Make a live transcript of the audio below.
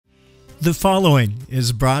The following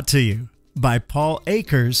is brought to you by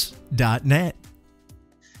paulakers.net.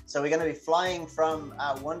 So we're going to be flying from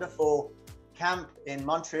our wonderful camp in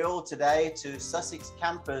Montreal today to Sussex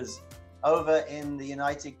Campers over in the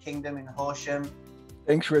United Kingdom in Horsham.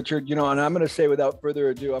 Thanks, Richard. You know, and I'm going to say without further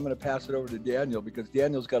ado, I'm going to pass it over to Daniel because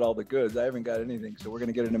Daniel's got all the goods. I haven't got anything. So we're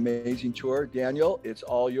going to get an amazing tour. Daniel, it's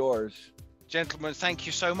all yours. Gentlemen, thank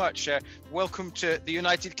you so much. Welcome to the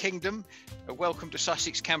United Kingdom. Welcome to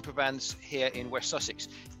Sussex Campervans here in West Sussex.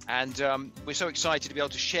 And we're so excited to be able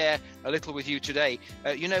to share a little with you today.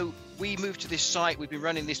 You know, we moved to this site. We've been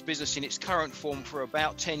running this business in its current form for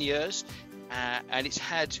about 10 years. And it's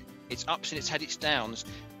had its ups and it's had its downs.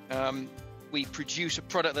 We produce a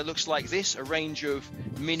product that looks like this, a range of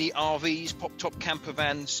mini RVs, pop-top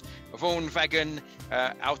campervans, Wohnwagen,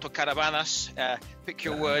 autocaravanas, pick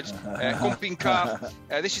your words, camping car.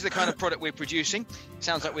 This is the kind of product we're producing.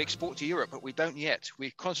 Sounds like we export to Europe, but we don't yet.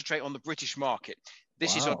 We concentrate on the British market.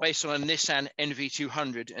 This is based on a Nissan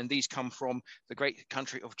NV200, and these come from the great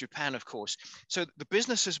country of Japan, of course. So the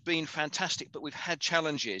business has been fantastic, but we've had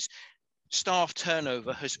challenges. Staff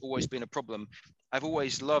turnover has always been a problem. I've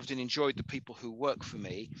always loved and enjoyed the people who work for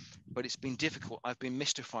me, but it's been difficult. I've been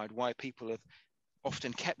mystified why people have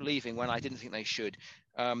often kept leaving when I didn't think they should.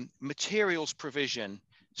 Materials provision,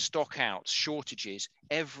 stock outs, shortages,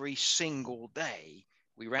 every single day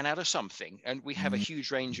we ran out of something, and we have a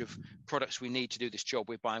huge range of products we need to do this job.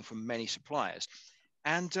 We're buying from many suppliers.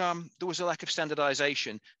 And there was a lack of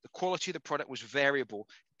standardization. The quality of the product was variable.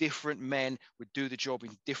 Different men would do the job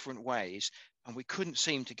in different ways. And we couldn't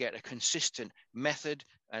seem to get a consistent method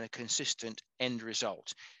and a consistent end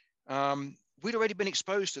result. We'd already been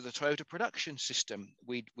exposed to the Toyota production system.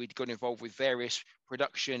 We'd got involved with various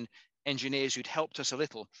production engineers who'd helped us a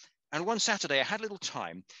little. And one Saturday I had a little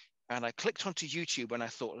time and I clicked onto YouTube and I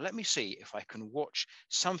thought, let me see if I can watch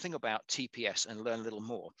something about TPS and learn a little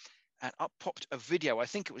more. And up popped a video. I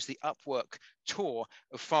think it was the Upwork tour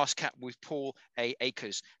of Fast Cap with Paul A.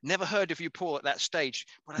 Akers. Never heard of you, Paul, at that stage,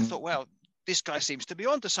 but I thought, well, this guy seems to be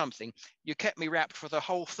onto something. You kept me wrapped for the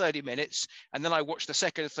whole 30 minutes, and then I watched the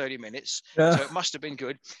second 30 minutes, so it must have been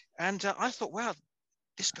good. And I thought, wow,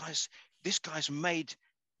 this guy's made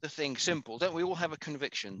the thing simple. Don't we all have a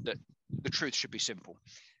conviction that the truth should be simple?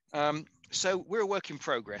 So we're a work in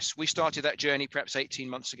progress. We started that journey perhaps 18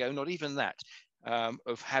 months ago, not even that,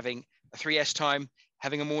 of having a 3S time,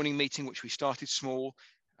 having a morning meeting, which we started small,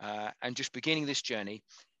 and just beginning this journey.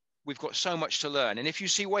 We've got so much to learn. And if you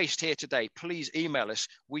see waste here today, please email us.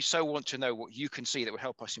 We so want to know what you can see that would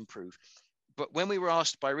help us improve. But when we were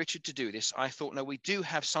asked by Richard to do this, I thought, no, we do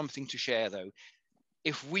have something to share, though.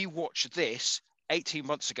 If we watched this 18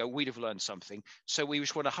 months ago, we'd have learned something. So we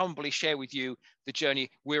just want to humbly share with you the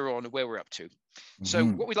journey we're on and where we're up to. So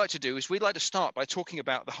what we'd like to do is we'd like to start by talking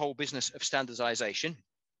about the whole business of standardization,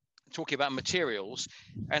 talking about materials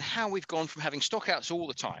and how we've gone from having stock outs all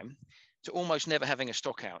the time to almost never having a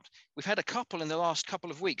stock out. We've had a couple in the last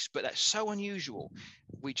couple of weeks, but that's so unusual.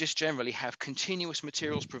 We just generally have continuous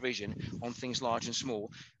materials provision on things large and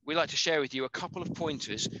small. We'd like to share with you a couple of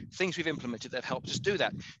pointers, things we've implemented that have helped us do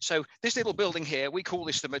that. So this little building here, we call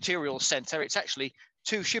this the materials center. It's actually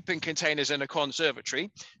 2 shipping containers and a conservatory,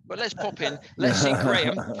 but let's pop in, let's see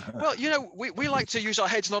Graham. Well, you know, we like to use our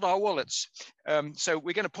heads, not our wallets. So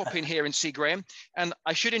we're going to pop in here and see Graham. And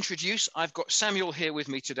I should introduce, I've got Samuel here with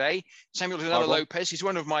me today. Samuel Hilala Lopez, he's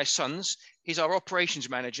one of my sons. He's our operations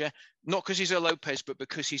manager, not because he's a Lopez, but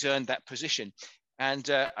because he's earned that position. And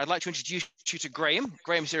I'd like to introduce you to Graham.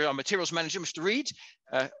 Graham's here, our materials manager, Mr. Reed,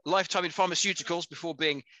 lifetime in pharmaceuticals before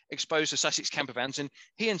being exposed to Sussex Campervans. And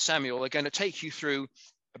he and Samuel are going to take you through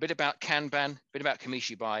a bit about Kanban, a bit about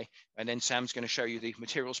Kamishibai, and then Sam's going to show you the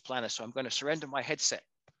materials planner. So I'm going to surrender my headset.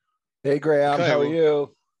 Hey, Graham, how are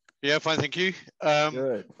you? Yeah, fine, thank you.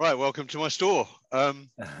 Good. Right, welcome to my store. So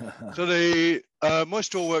my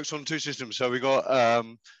store works on 2 systems. So we got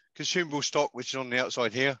consumable stock, which is on the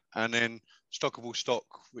outside here, and then stockable stock,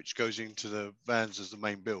 which goes into the vans as the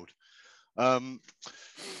main build.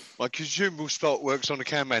 My consumable stock works on the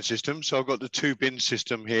Kanban system. So I've got the 2 bin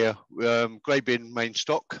system here, grey bin main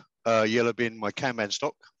stock, yellow bin my Kanban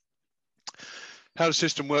stock. How the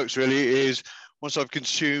system works really is once I've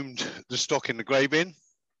consumed the stock in the grey bin,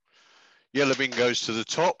 yellow bin goes to the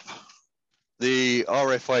top. The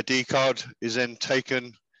RFID card is then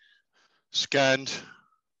taken, scanned.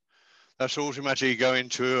 That's automatically going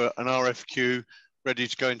to an RFQ, ready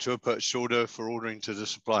to go into a purchase order for ordering to the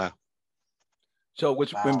supplier. So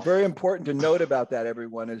what's been very important to note about that,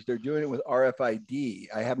 everyone, is they're doing it with RFID.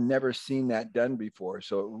 I have never seen that done before.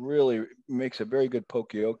 So it really makes a very good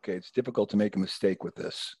poke-yoke. It's difficult to make a mistake with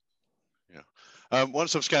this. Yeah.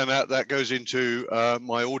 Once I've scanned that, that goes into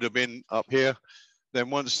my order bin up here. Then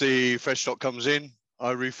once the fresh stock comes in,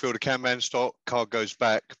 I refill the Kanban stock, card goes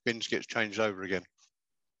back, bins gets changed over again.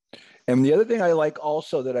 And the other thing I like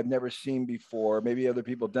also that I've never seen before, maybe other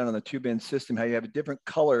people have done on the 2-bin system, how you have a different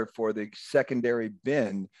color for the secondary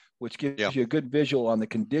bin, which gives you a good visual on the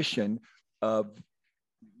condition of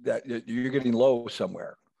that you're getting low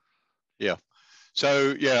somewhere. Yeah.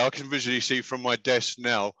 So yeah, I can visually see from my desk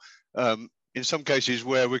now, in some cases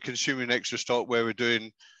where we're consuming extra stock, where we're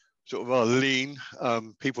doing sort of a lean,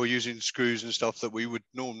 people are using screws and stuff that we would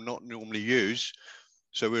not normally use.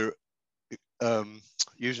 So we're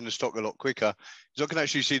using the stock a lot quicker. So I can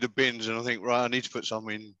actually see the bins and I think, right, I need to put some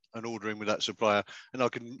in an order in with that supplier, and I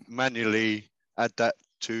can manually add that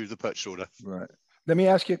to the purchase order. Right. Let me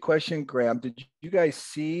ask you a question, Graham. Did you guys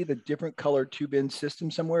see the different color 2-bin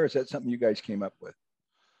system somewhere? Or is that something you guys came up with?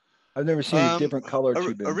 I've never seen a different color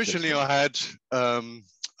 2-bin originally system. I had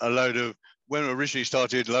a load of, when I originally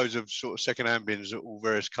started, loads of sort of second-hand bins of all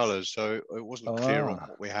various colors. So it wasn't clear on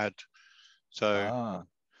what we had. So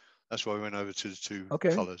that's why we went over to the two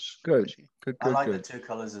colors. Good. I like the 2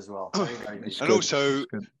 colors as well. Very, very good. And also,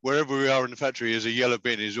 wherever we are in the factory, is a yellow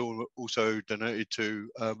bin is also denoted to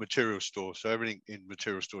material store. So everything in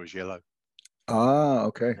material store is yellow.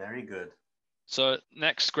 Okay. Very good. So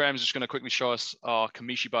next, Graham's just going to quickly show us our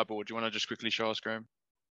Kamishibai board. Do you want to just quickly show us, Graham?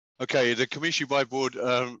 Okay, the Kamishibai board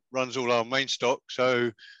runs all our main stock. So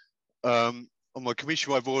on my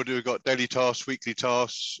Kamishibai board, we've got daily tasks, weekly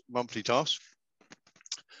tasks, monthly tasks.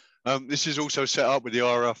 This is also set up with the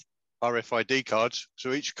RFID cards.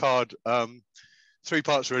 So each card, 3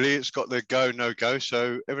 parts really. It's got the go, no go.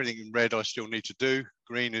 So everything in red I still need to do.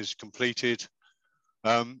 Green is completed.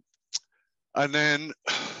 And then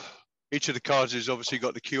each of the cards has obviously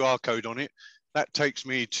got the QR code on it. That takes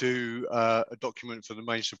me to a document for the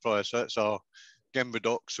main supplier. So that's our Gemba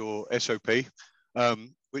docs or SOP,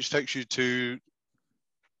 which takes you to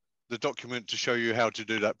the document to show you how to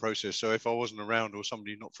do that process. So if I wasn't around or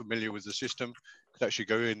somebody not familiar with the system, I could actually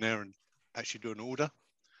go in there and actually do an order.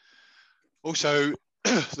 Also,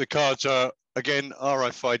 the cards are, again,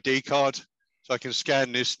 RFID card. So I can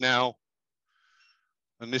scan this now,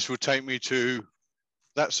 and this will take me to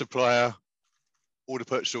that supplier, order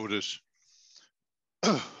purchase orders,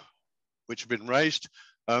 which have been raised.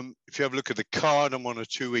 If you have a look at the card, I'm on a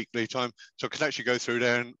 2-week lead time. So I can actually go through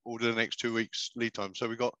there and order the next 2 weeks lead time. So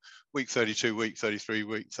we've got week 32, week 33,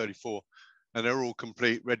 week 34, and they're all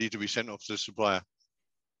complete, ready to be sent off to the supplier.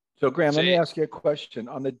 So Graham, let me ask you a question.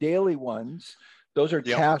 On the daily ones, those are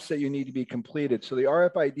tasks that you need to be completed. So the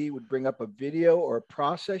RFID would bring up a video or a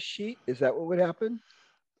process sheet. Is that what would happen?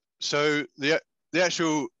 So the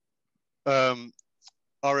actual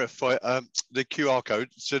RFI, the QR code.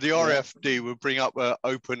 So the RFD will bring up an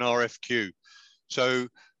open RFQ. So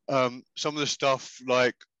some of the stuff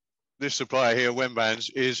like this supplier here,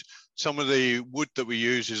 Wembans, is some of the wood that we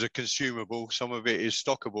use is a consumable. Some of it is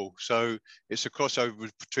stockable. So it's a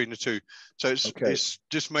crossover between the two. So it's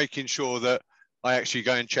just making sure that I actually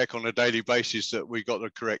go and check on a daily basis that we got the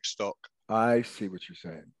correct stock. I see what you're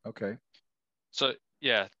saying. Okay. So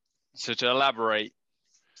yeah. So to elaborate,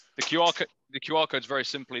 the QR code is very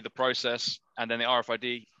simply the process, and then the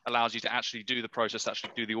RFID allows you to actually do the process,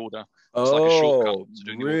 actually do the order. It's like a shortcut to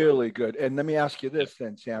doing the order. Really good. And let me ask you this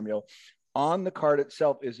then, Samuel. On the card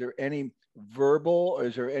itself, is there any verbal, or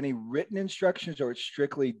is there any written instructions, or it's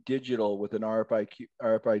strictly digital with an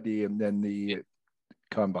RFID and then the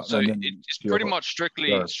Kanban? So it's pretty much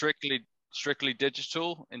strictly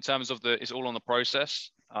digital in terms of it's all on the process.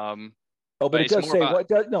 But it does say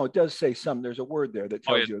it does say some. There's a word there that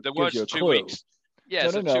tells you, gives you a clue. 2 weeks. Yeah,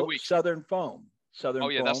 no, 2 weeks. Southern Foam. Southern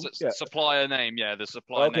Foam. That's the supplier name. Yeah, the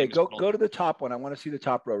supplier name. Okay, go to the top one. I want to see the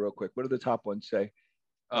top row real quick. What do the top ones say?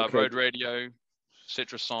 Road Radio,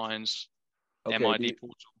 Citrus Signs, MID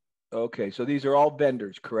Portal. Okay, so these are all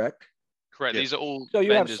vendors, correct? Correct. These are all. So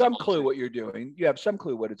you have some clue what you're doing. You have some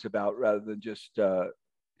clue what it's about, rather than just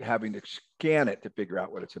having to scan it to figure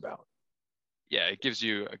out what it's about. Yeah, it gives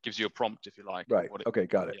you a prompt, if you like. Right. Okay,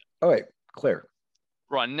 got it. All right, clear.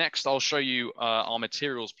 Right, next I'll show you our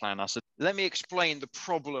materials planner. So let me explain the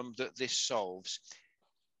problem that this solves.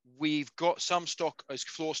 We've got some stock as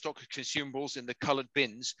floor stock consumables in the colored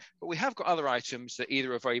bins, but we have got other items that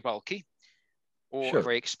either are very bulky or are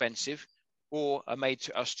very expensive or are made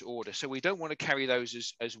to us to order. So we don't want to carry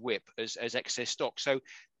those as WIP, as excess stock. So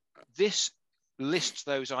this lists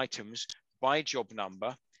those items by job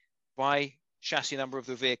number, by chassis number of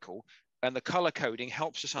the vehicle, and the color coding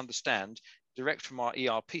helps us understand direct from our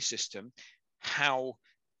ERP system how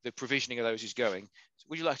the provisioning of those is going. So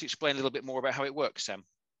would you like to explain a little bit more about how it works, Sam?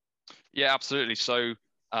 Yeah, absolutely. So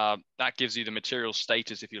that gives you the material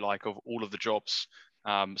status, if you like, of all of the jobs.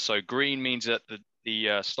 So green means that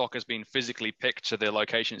the stock has been physically picked to the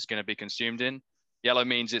location it's going to be consumed in. Yellow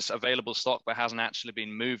means it's available stock but hasn't actually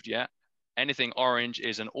been moved yet. Anything orange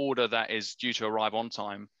is an order that is due to arrive on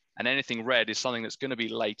time. And anything red is something that's going to be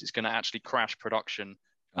late. It's going to actually crash production.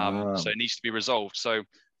 So it needs to be resolved. So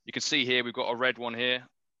you can see here, we've got a red one here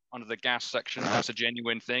under the gas section. That's a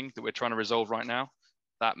genuine thing that we're trying to resolve right now.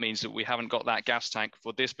 That means that we haven't got that gas tank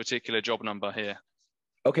for this particular job number here.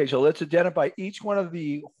 Okay, so let's identify each one of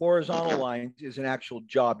the horizontal lines is an actual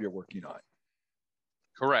job you're working on.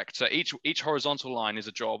 Correct. So each horizontal line is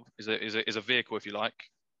a job, is a vehicle, if you like.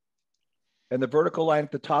 And the vertical line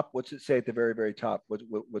at the top, what's it say at the very, very top?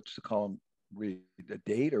 What's the column read? A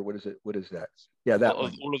date, or what is it? What is that? Yeah, that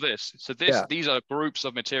one. All of this. So these are groups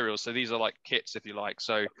of materials. So these are like kits, if you like.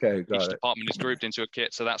 So each department is grouped into a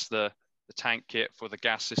kit. So that's the tank kit for the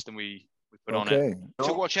gas system we put on it.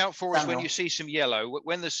 To watch out for is when you see some yellow.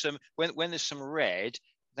 When there's some red,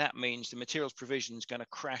 that means the materials provision is going to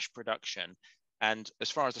crash production. And as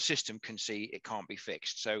far as the system can see, it can't be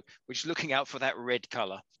fixed. So we're just looking out for that red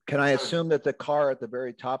color. Can I assume that the car at the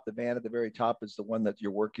very top, the van at the very top, is the one that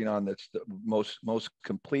you're working on that's the most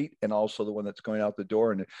complete, and also the one that's going out the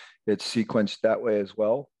door, and it's sequenced that way as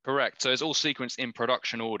well? Correct. So it's all sequenced in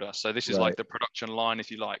production order. So this is like the production line, if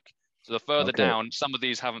you like. So the further down, some of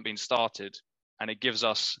these haven't been started, and it gives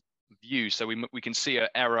us view. So we can see an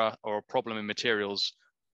error or a problem in materials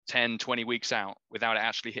 10, 20 weeks out without it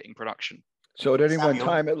actually hitting production. So at any one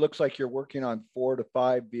time, it looks like you're working on 4 to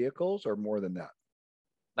 5 vehicles, or more than that?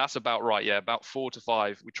 That's about right. Yeah, about 4 to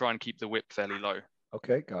 5. We try and keep the whip fairly low.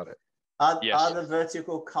 Okay, got it. Are the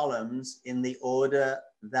vertical columns in the order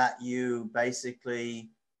that you basically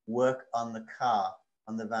work on the car,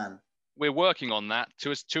 on the van? We're working on that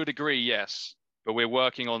to a degree, yes, but we're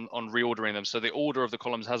working on reordering them. So the order of the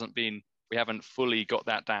columns we haven't fully got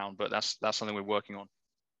that down, but that's something we're working on.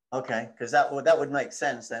 Okay, because that would make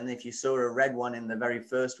sense then. If you saw a red one in the very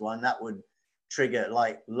first one, that would trigger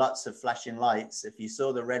like lots of flashing lights. If you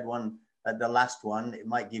saw the red one at the last one, it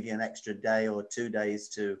might give you an extra day or 2 days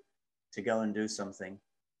to go and do something.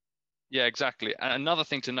 Yeah, exactly. And another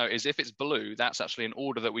thing to note is if it's blue, that's actually an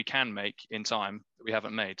order that we can make in time that we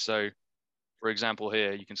haven't made. So for example,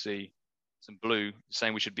 here you can see some blue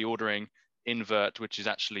saying we should be ordering invert, which is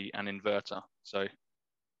actually an inverter. So it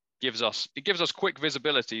gives us quick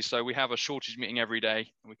visibility. So we have a shortage meeting every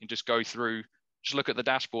day, and we can just go through, just look at the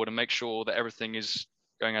dashboard and make sure that everything is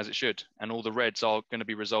going as it should. And all the reds are going to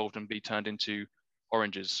be resolved and be turned into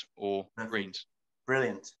oranges or greens.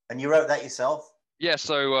 Brilliant. And you wrote that yourself? Yeah.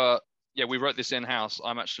 So we wrote this in-house.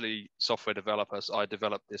 I'm actually software developer, so I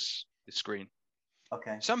developed this screen.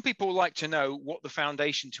 Okay. Some people like to know what the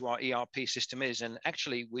foundation to our ERP system is. And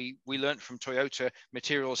actually, we learned from Toyota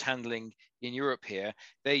Materials Handling in Europe here.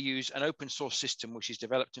 They use an open source system, which is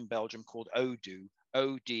developed in Belgium called Odoo,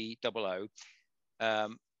 O-D-O-O.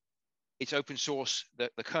 It's open source,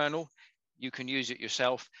 the kernel. You can use it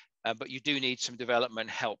yourself, but you do need some development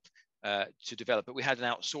help to develop it. We had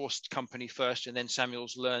an outsourced company first, and then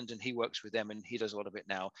Samuel's learned, and he works with them, and he does a lot of it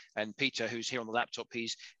now. And Peter, who's here on the laptop,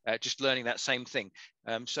 he's just learning that same thing.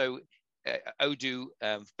 So Odoo,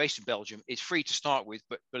 based in Belgium, is free to start with,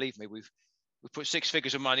 but believe me, we've put 6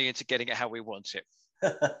 figures of money into getting it how we want it.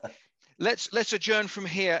 Let's adjourn from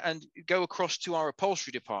here and go across to our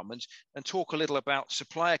upholstery department and talk a little about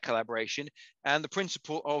supplier collaboration and the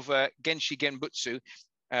principle of Genshi Genbutsu,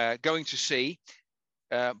 going to sea.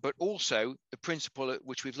 But also the principle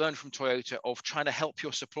which we've learned from Toyota of trying to help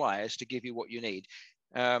your suppliers to give you what you need.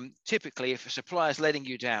 Typically, if a supplier is letting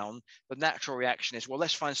you down, the natural reaction is, well,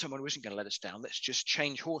 let's find someone who isn't going to let us down. Let's just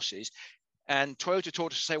change horses. And Toyota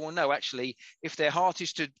taught us to say, well, no, actually, if their heart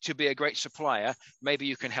is to be a great supplier, maybe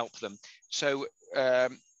you can help them. So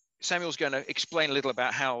Samuel's going to explain a little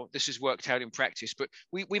about how this has worked out in practice, but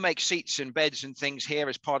we make seats and beds and things here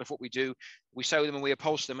as part of what we do. We sew them and we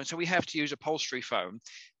upholster them. And so we have to use upholstery foam.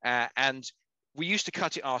 And we used to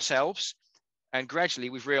cut it ourselves. And gradually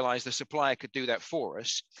we've realized the supplier could do that for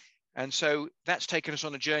us. And so that's taken us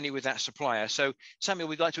on a journey with that supplier. So Samuel,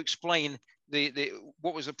 we'd like to explain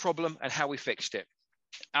what was the problem and how we fixed it.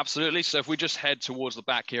 Absolutely. So if we just head towards the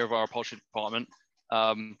back here of our upholstery department,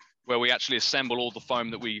 where we actually assemble all the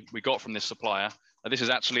foam that we got from this supplier. This is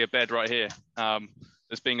actually a bed right here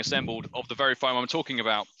that's being assembled of the very foam I'm talking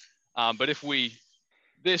about. But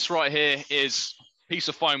this right here is a piece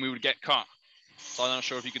of foam we would get cut. So I'm not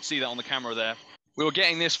sure if you could see that on the camera there. We were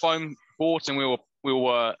getting this foam bought, and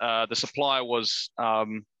the supplier was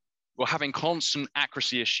were having constant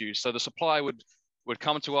accuracy issues. So the supplier would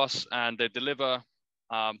come to us and they'd deliver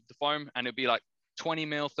the foam, and it'd be like 20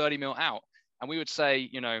 mil, 30 mil out. And we would say,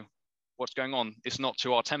 you know, what's going on? It's not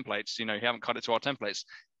to our templates. You know, you haven't cut it to our templates.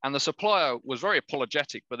 And the supplier was very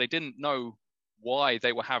apologetic, but they didn't know why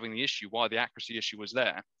they were having the issue, why the accuracy issue was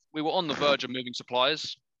there. We were on the verge of moving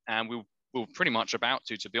suppliers, and we were pretty much about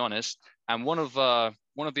to be honest. And one of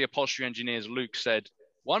the upholstery engineers, Luke, said,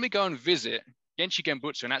 why don't we go and visit Genchi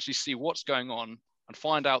Genbutsu and actually see what's going on and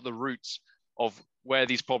find out the roots of where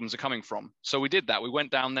these problems are coming from. So we did that. We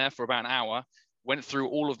went down there for about an hour, went through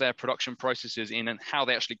all of their production processes in and how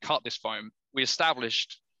they actually cut this foam. We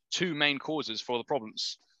established two main causes for the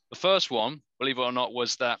problems. The first one, believe it or not,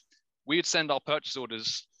 was that we would send our purchase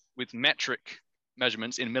orders with metric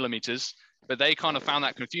measurements in millimeters, but they kind of found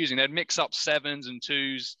that confusing. They'd mix up 7s and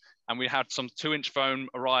 2s, and we had some 2-inch foam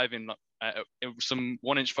arrive in some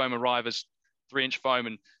 1-inch foam arrive as 3-inch foam,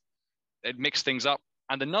 and they'd mix things up.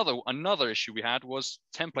 And another issue we had was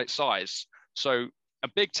template size. So a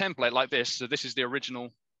big template like this, so this is the original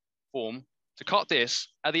form, to cut this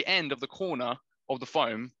at the end of the corner of the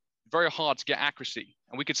foam, very hard to get accuracy.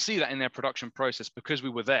 And we could see that in their production process because we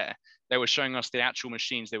were there. They were showing us the actual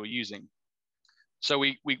machines they were using. So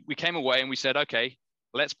we came away and we said, okay,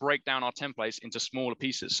 let's break down our templates into smaller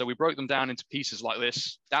pieces. So we broke them down into pieces like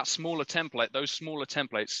this. That smaller template, those smaller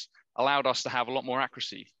templates allowed us to have a lot more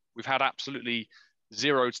accuracy. We've had absolutely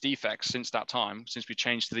zero defects since that time, since we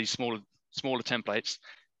changed to these smaller templates.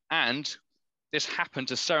 And this happened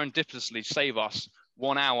to serendipitously save us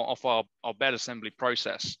 1 hour off our bed assembly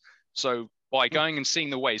process. So by going and seeing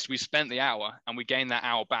the waste, we spent the hour and we gained that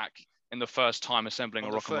hour back in the first time assembling a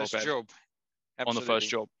rock and roll bed. On the first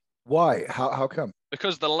job. Why? How come?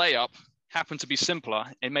 Because the layup happened to be simpler.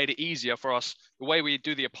 It made it easier for us. The way we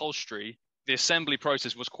do the upholstery, the assembly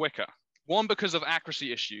process was quicker. One, because of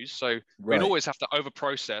accuracy issues. So we'd always have to over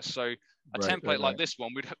process. So a template like this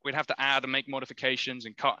one, we'd have to add and make modifications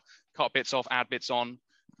and cut bits off, add bits on.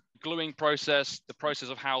 Gluing process, the process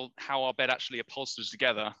of how our bed actually upholsters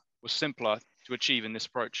together was simpler to achieve in this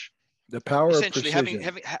approach. The power essentially of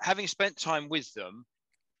precision. having spent time with them,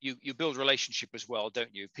 you build relationship as well, don't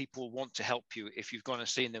you? People want to help you if you've gone and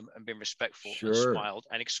seen them and been respectful and smiled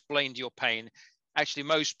and explained your pain. Actually,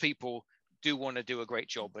 most people do want to do a great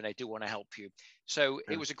job and they do want to help you. So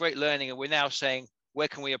it was a great learning, and we're now saying, where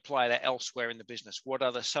can we apply that elsewhere in the business? What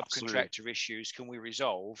other subcontractor issues can we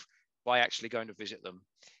resolve by actually going to visit them?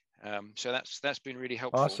 So that's been really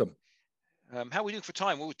helpful. Awesome. How are we doing for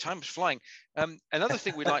time? Well, time's flying. Another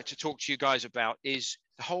thing we'd like to talk to you guys about is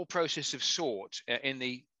the whole process of sort in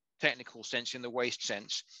the technical sense, in the waste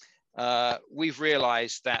sense. We've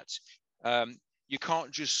realized that you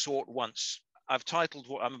can't just sort once. I've titled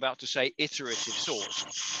what I'm about to say iterative sort.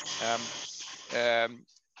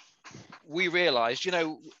 We realized, you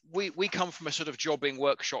know, we come from a sort of jobbing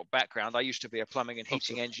workshop background. I used to be a plumbing and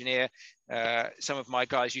heating engineer. Some of my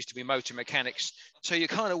guys used to be motor mechanics. So you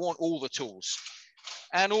kind of want all the tools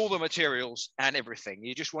and all the materials and everything.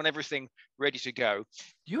 You just want everything ready to go.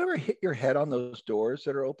 Do you ever hit your head on those doors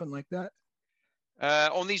that are open like that?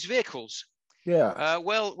 On these vehicles? Yeah.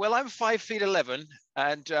 Well, I'm 5'11",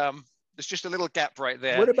 and there's just a little gap right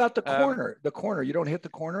there. What about the corner? The corner, you don't hit the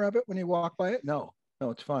corner of it when you walk by it? No,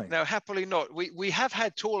 it's fine. No, happily not. We have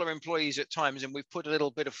had taller employees at times, and we've put a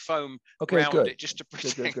little bit of foam around it just to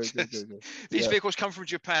protect us. Good. These vehicles come from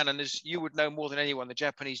Japan, and as you would know more than anyone, the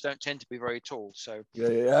Japanese don't tend to be very tall. So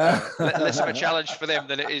less of a challenge for them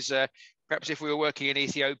than it is perhaps if we were working in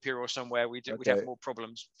Ethiopia or somewhere, we'd have more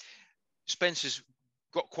problems. Spencer's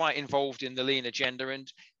got quite involved in the lean agenda,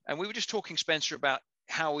 and we were just talking, Spencer, about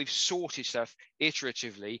how we've sorted stuff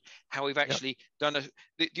iteratively, how we've actually done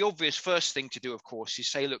the obvious first thing to do, of course, is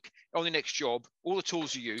say, look, on the next job, all the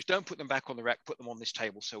tools you use, don't put them back on the rack, put them on this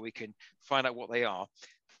table so we can find out what they are.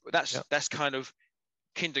 But that's kind of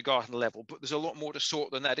kindergarten level, but there's a lot more to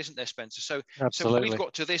sort than that, isn't there, Spencer? So we've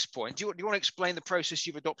got to this point. Do you want to explain the process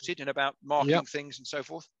you've adopted and about marking things and so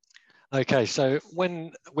forth? Okay, so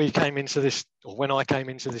when I came into this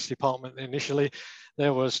department initially,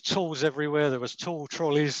 there was tools everywhere. There was tool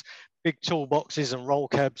trolleys, big toolboxes and roll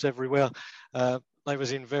cabs everywhere. They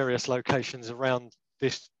was in various locations around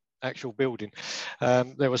this actual building.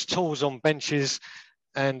 There was tools on benches,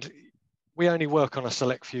 and we only work on a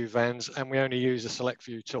select few vans and we only use a select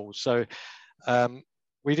few tools. So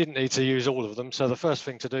we didn't need to use all of them. So the first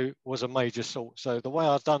thing to do was a major sort. So the way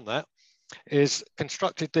I've done that is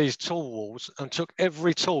constructed these tool walls and took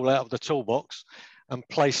every tool out of the toolbox and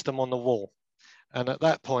placed them on the wall. And at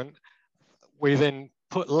that point, we then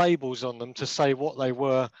put labels on them to say what they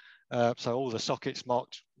were. So all the sockets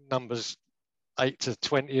marked numbers 8 to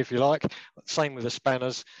 20, if you like, same with the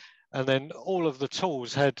spanners. And then all of the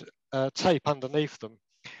tools had tape underneath them.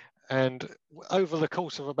 And over the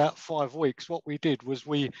course of about 5 weeks, what we did was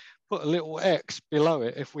we put a little X below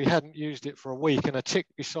it if we hadn't used it for a week, and a tick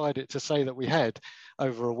beside it to say that we had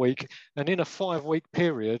over a week. And in a 5-week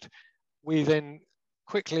period, we then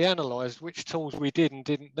quickly analysed which tools we did and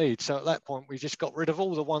didn't need. So at that point, we just got rid of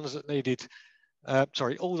all the ones that needed,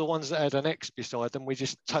 all the ones that had an X beside them, we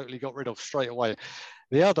just totally got rid of straight away.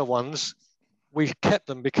 The other ones, we kept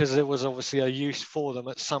them because there was obviously a use for them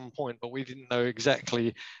at some point, but we didn't know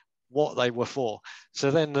exactly what they were for.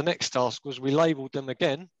 So then the next task was we labelled them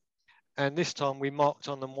again, and this time we marked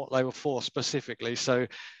on them what they were for specifically. So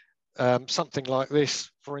something like this,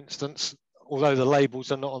 for instance, although the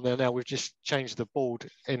labels are not on there now, we've just changed the board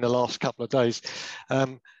in the last couple of days.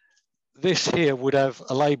 This here would have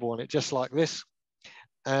a label on it just like this,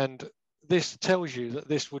 and this tells you that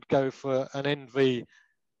this would go for an NV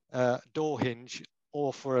door hinge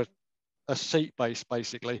or for a seat base,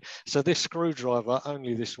 basically. So this screwdriver,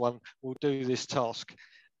 only this one, will do this task,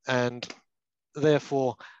 and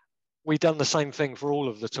therefore we've done the same thing for all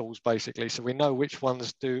of the tools, basically. So we know which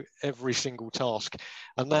ones do every single task,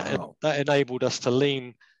 and that enabled us to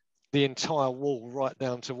lean the entire wall right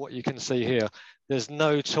down to what you can see here. There's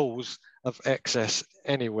no tools of excess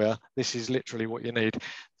anywhere. This is literally what you need.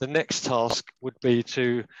 The next task would be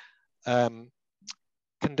to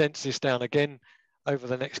condense this down again over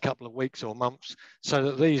the next couple of weeks or months, so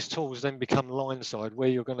that these tools then become line side where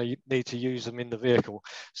you're going to need to use them in the vehicle.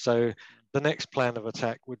 So the next plan of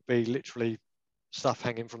attack would be literally stuff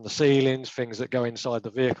hanging from the ceilings, things that go inside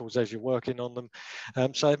the vehicles as you're working on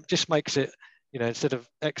them. So it just makes it, you know, instead of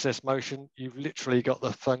excess motion, you've literally got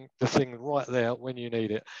the thing right there when you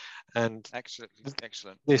need it. And excellent.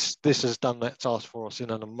 This has done that task for us in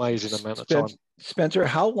an amazing amount of time. Spencer,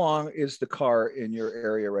 how long is the car in your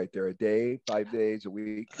area right there? A day, 5 days, a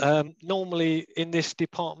week? Normally in this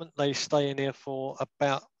department, they stay in here for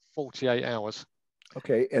about 48 hours.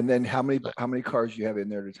 Okay, and then how many cars do you have in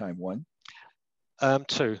there at a time? One?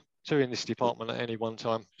 Two in this department at any one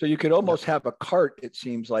time. So you could almost have a cart, it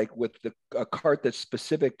seems like, with a cart that's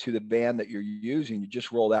specific to the van that you're using. You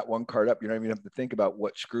just roll that one cart up. You don't even have to think about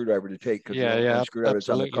what screwdriver to take, because the one screwdriver that's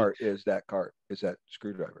on the cart is that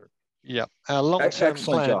screwdriver. Yeah, our long-term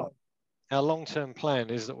excellent job. Our long-term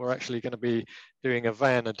plan is that we're actually going to be doing a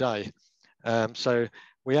van a day. So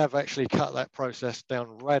we have actually cut that process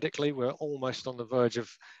down radically. We're almost on the verge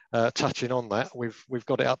of touching on that. We've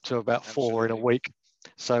got it up to about 4 in a week.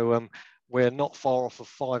 So we're not far off of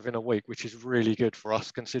 5 in a week, which is really good for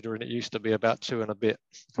us, considering it used to be about 2 and a bit.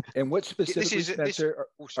 And what specifically, Spencer,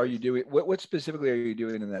 are you doing? What specifically are you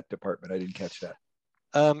doing in that department? I didn't catch that.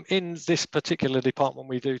 In this particular department,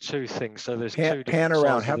 we do 2 things. So there's two pan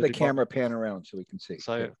around. Have the camera pan around so we can see.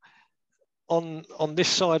 So on this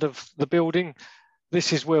side of the building,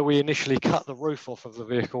 this is where we initially cut the roof off of the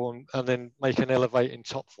vehicle and then make an elevating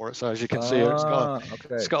top for it. So as you can see,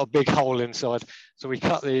 it's got a big hole inside. So we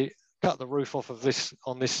cut the roof off of this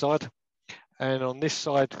on this side, and on this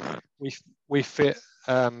side we fit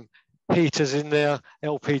heaters in there,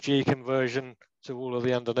 LPG conversion to all of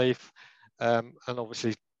the underneath, and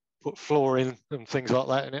obviously put flooring and things like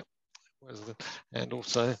that in it. And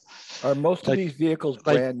also, are most of these vehicles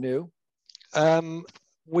brand new?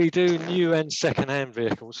 We do new and second-hand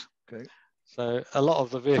vehicles. Okay. So a lot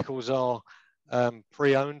of the vehicles are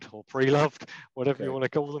pre-owned or pre-loved, whatever you want to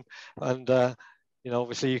call them. And you know,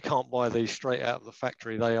 obviously you can't buy these straight out of the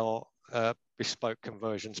factory. They are bespoke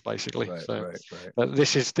conversions, basically. Right. But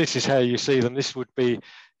this is how you see them. This would be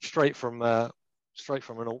straight from an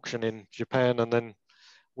auction in Japan, and then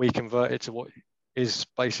we convert it to what is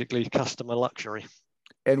basically customer luxury.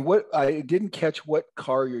 And what I didn't catch, what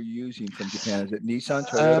car you're using from Japan? Is it Nissan,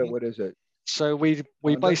 Toyota? What is it? So we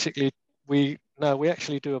basically we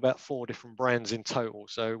actually do about 4 different brands in total.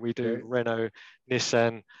 So we do Renault,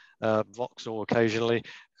 Nissan, Vauxhall occasionally,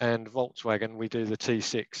 and Volkswagen. We do the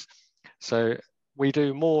T6. So we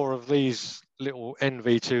do more of these little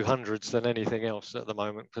NV200s than anything else at the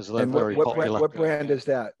moment, because they're very popular. What brand is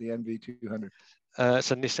that? The NV200?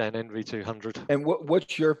 It's a Nissan NV200. And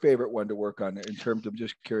what's your favorite one to work on, in terms of,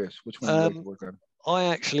 just curious, which one do you like to work on? I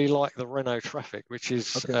actually like the Renault Traffic, which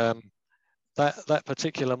is that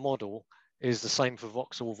particular model is the same for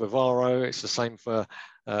Vauxhall Vivaro. It's the same for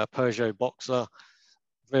Peugeot Boxer,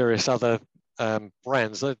 various other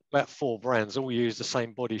brands. About 4 brands, all use the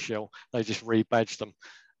same body shell. They just rebadge them.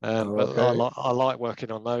 But I like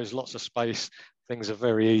working on those. Lots of space. Things are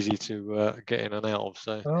very easy to get in and out of.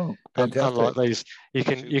 So unlike these, you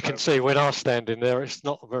can see when I stand in there, it's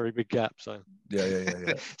not a very big gap. So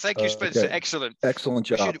yeah. Thank you, Spencer. Excellent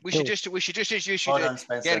job. We should just introduce you to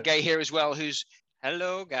Gergay here as well, who's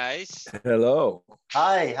Hello, guys. Hello.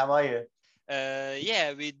 Hi, how are you?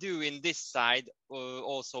 Yeah, we do in this side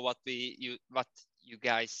also what you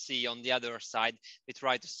guys see on the other side. We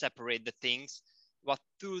try to separate the things. What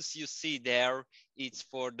tools you see there, it's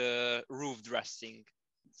for the roof dressing.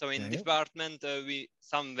 So in Okay. department,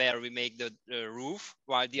 somewhere we make the roof,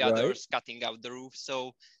 while the Right. others cutting out the roof.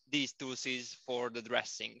 So these tools is for the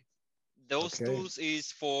dressing. Those Okay. tools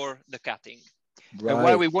is for the cutting. Right. And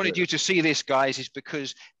why we wanted you to see this, guys, is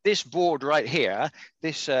because this board right here,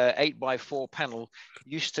 this 8x4 panel,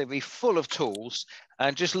 used to be full of tools.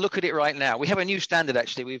 And just look at it right now. We have a new standard,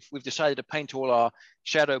 actually. We've decided to paint all our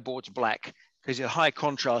shadow boards black because the high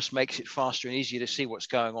contrast makes it faster and easier to see what's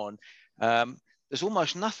going on. There's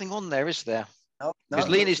almost nothing on there, is there? Because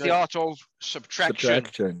lean is the art of subtraction.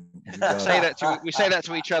 We say that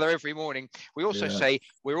to each other every morning. We also say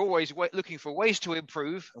we're always looking for ways to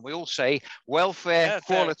improve, and we all say welfare,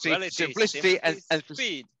 quality, simplicity, and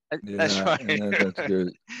speed. That's right. That's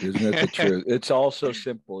good. Isn't it the truth? It's all so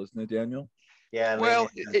simple, isn't it, Daniel? Yeah. Well,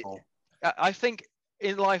 I think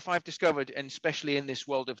in life I've discovered, and especially in this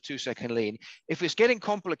world of 2-second lean, if it's getting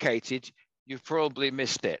complicated, you've probably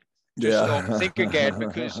missed it. Just stop, think again,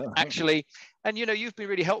 because actually, and you know, you've been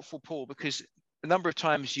really helpful, Paul, because a number of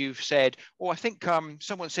times you've said, oh, I think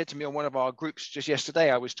someone said to me on one of our groups just yesterday,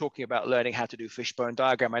 I was talking about learning how to do fishbone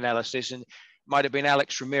diagram analysis, and might have been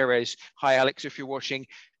Alex Ramirez. Hi, Alex, if you're watching,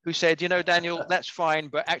 who said, you know, Daniel, that's fine,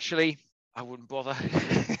 but actually, I wouldn't bother.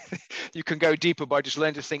 You can go deeper by just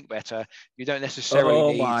learning to think better. You don't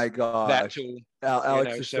necessarily need my gosh. that tool.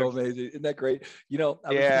 Alex is so amazing. Isn't that great? You know, I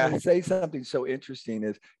was going to say something so interesting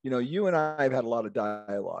is, you know, you and I have had a lot of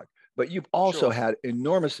dialogue, but you've also had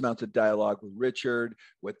enormous amounts of dialogue with Richard,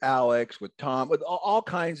 with Alex, with Tom, with all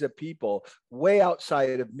kinds of people way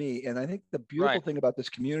outside of me. And I think the beautiful thing about this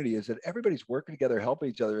community is that everybody's working together, helping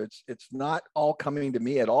each other. It's not all coming to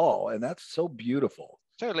me at all. And that's so beautiful.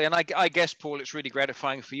 Totally. And I guess, Paul, it's really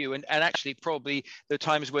gratifying for you. And actually, probably the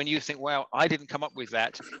times when you think, wow, I didn't come up with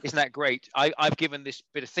that. Isn't that great? I've given this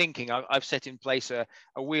bit of thinking. I've set in place a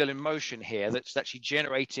wheel in motion here that's actually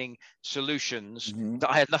generating solutions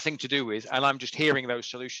that I had nothing to do with. And I'm just hearing those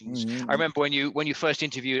solutions. I remember when you first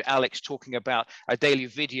interviewed Alex talking about a daily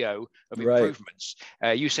video of improvements,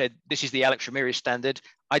 you said, this is the Alex Ramirez standard.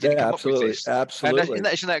 I didn't come up with this. Absolutely. And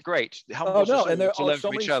isn't that great? It humbles us all and there to learn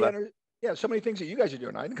from each other. Yeah, so many things that you guys are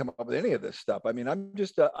doing. I didn't come up with any of this stuff. I mean, I'm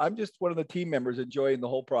just one of the team members enjoying the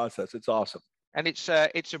whole process. It's awesome. And it's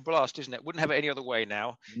a blast, isn't it? Wouldn't have it any other way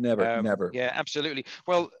now. Never. Yeah, absolutely.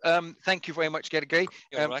 Well, thank you very much, Gergely.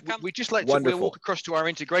 We'd just like to we'll walk across to our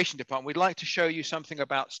integration department. We'd like to show you something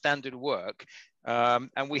about standard work.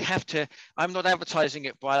 And we have to, I'm not advertising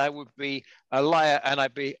it, but I would be a liar and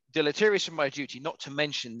I'd be deleterious in my duty not to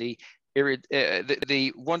mention the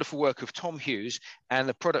wonderful work of Tom Hughes and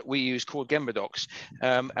the product we use called Gembadox.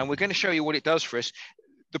 And we're going to show you what it does for us.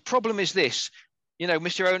 The problem is this, you know,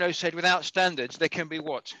 Mr. Ono said without standards, there can be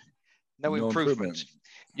what? No improvement.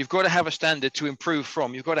 You've got to have a standard to improve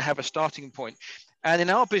from. You've got to have a starting point. And in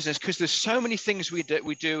our business, because there's so many things we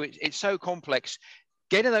do, it's so complex.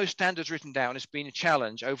 Getting those standards written down has been a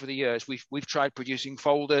challenge over the years. We've tried producing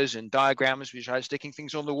folders and diagrams. We've tried sticking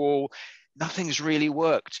things on the wall. Nothing's really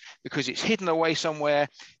worked because it's hidden away somewhere.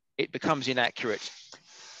 It becomes inaccurate.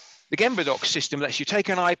 The Gembadox system lets you take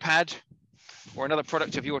an iPad or another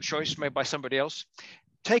product of your choice made by somebody else,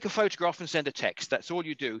 take a photograph and send a text. That's all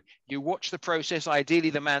you do. You watch the process,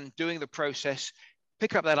 ideally the man doing the process,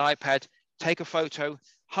 pick up that iPad, take a photo,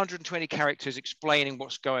 120 characters explaining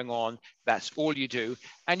what's going on. That's all you do.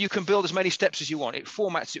 And you can build as many steps as you want. It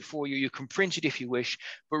formats it for you. You can print it if you wish,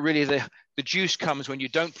 but really the juice comes when you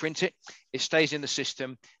don't print it. It stays in the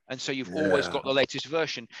system. And so you've always got the latest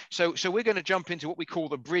version. So we're going to jump into what we call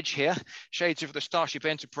the bridge here, shades of the Starship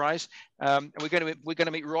Enterprise. And we're going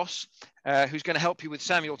to meet Ross, who's going to help you with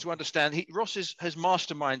Samuel to understand. Ross has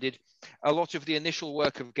masterminded a lot of the initial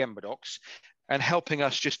work of Gembadox and helping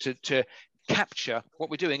us just to capture what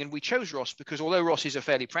we're doing. And we chose Ross because although Ross is a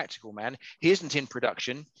fairly practical man, he isn't in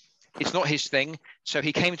production. It's not his thing. So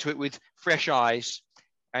he came to it with fresh eyes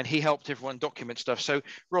and he helped everyone document stuff. So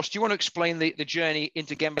Ross, do you want to explain the journey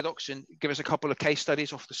into Gembadox and give us a couple of case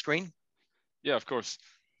studies off the screen? Yeah, of course.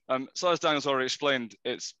 So as Daniel's already explained,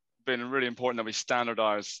 it's been really important that we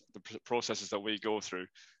standardize the processes that we go through.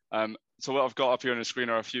 So what I've got up here on the screen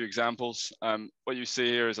are a few examples. What you see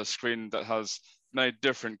here is a screen that has many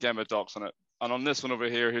different Gembadocs on it. And on this one over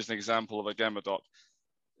here, here's an example of a Gembadoc.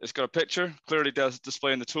 It's got a picture, clearly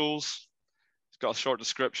displaying the tools. It's got a short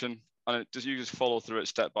description, and you just follow through it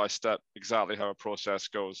step by step, exactly how a process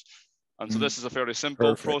goes. And so this is a fairly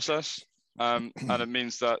simple process. And it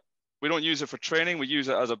means that we don't use it for training. We use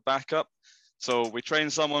it as a backup. So we train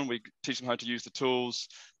someone, we teach them how to use the tools,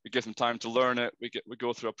 we give them time to learn it. We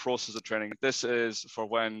go through a process of training. This is for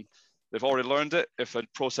when they've already learned it. If a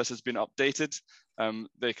process has been updated,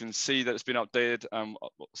 they can see that it's been updated.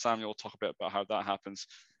 Samuel will talk a bit about how that happens.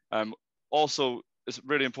 Also, it's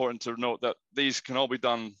really important to note that these can all be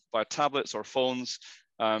done by tablets or phones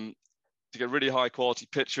to get really high quality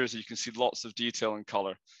pictures. You can see lots of detail and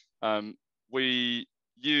color. We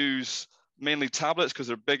use mainly tablets because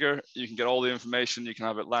they're bigger. You can get all the information. You can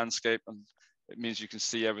have it landscape, and it means you can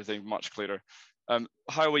see everything much clearer.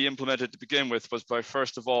 How we implemented to begin with was by,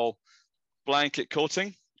 first of all, blanket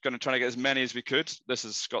coating. Going to try to get as many as we could. This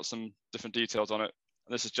has got some different details on it.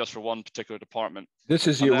 And this is just for one particular department. This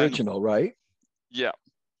is the original, right? Yeah.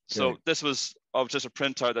 So this was just a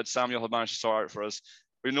printout that Samuel had managed to sort out for us.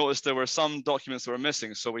 We noticed there were some documents that were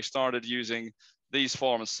missing. So we started using these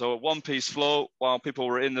forms. So one piece flow while people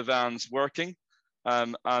were in the vans working,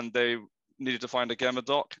 and they needed to find a Gemma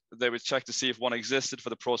doc. They would check to see if one existed for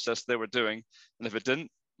the process they were doing. And if it didn't,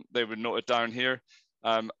 they would note it down here,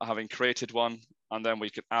 having created one, and then we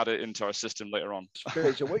could add it into our system later on.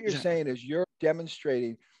 Great. So what you're saying is you're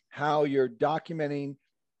demonstrating how you're documenting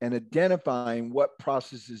and identifying what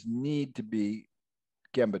processes need to be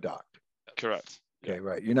Gemba docked. Correct. Okay,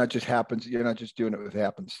 right. You're not just doing it with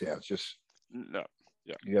happenstance. Just no.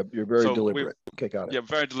 Yeah. You're very deliberate. Okay, got it. Yeah,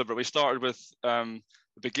 very deliberate. We started with the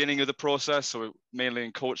beginning of the process, so mainly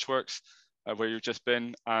in Coachworks, where you've just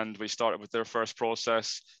been, and we started with their first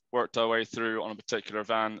process, worked our way through on a particular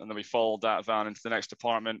van, and then we followed that van into the next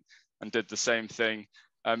department and did the same thing.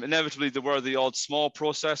 Inevitably, there were the odd small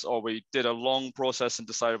process, or we did a long process and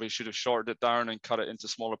decided we should have shortened it down and cut it into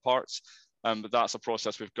smaller parts. But that's a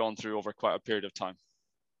process we've gone through over quite a period of time.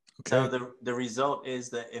 Okay. So the result is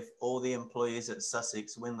that if all the employees at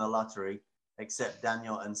Sussex win the lottery, except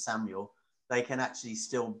Daniel and Samuel, they can actually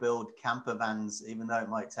still build camper vans, even though it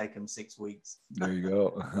might take them 6 weeks. There you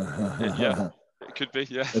go. Yeah, it could be.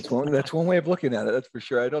 Yeah, that's one way of looking at it. That's for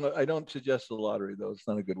sure. I don't suggest the lottery though. It's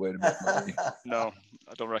not a good way to make money. No,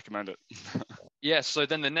 I don't recommend it. Yes. So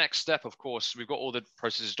then the next step, of course, we've got all the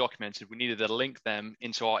processes documented. We needed to link them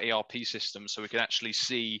into our ERP system so we could actually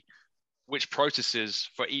see which processes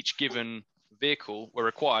for each given vehicle were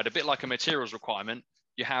required. A bit like a materials requirement,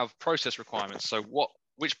 you have process requirements. So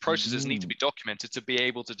which processes need to be documented to be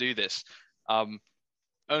able to do this?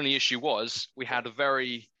 Only issue was we had a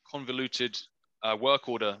very convoluted work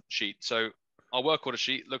order sheet. So our work order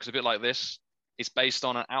sheet looks a bit like this. It's based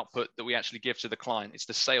on an output that we actually give to the client. It's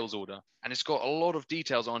the sales order, and it's got a lot of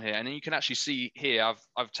details on here. And then you can actually see here,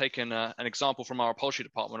 I've taken an example from our upholstery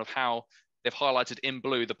department of how they've highlighted in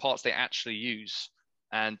blue the parts they actually use.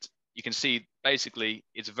 And you can see basically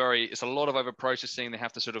it's a lot of over processing. They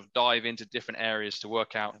have to sort of dive into different areas to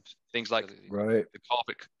work out things like the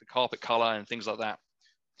carpet color and things like that.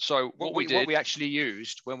 So what we actually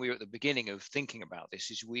used when we were at the beginning of thinking about this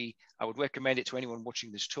is I would recommend it to anyone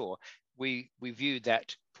watching this tour. We viewed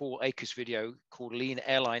that Paul Akers video called Lean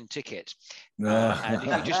Airline Ticket. And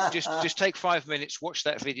if you just take 5 minutes, watch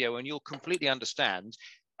that video, and you'll completely understand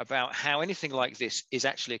about how anything like this is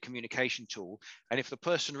actually a communication tool. And if the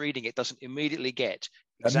person reading it doesn't immediately get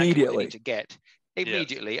exactly what they need to get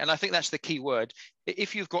immediately, and I think that's the key word.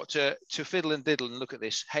 If you've got to fiddle and diddle and look at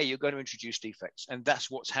this, hey, you're going to introduce defects, and that's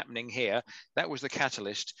what's happening here. That was the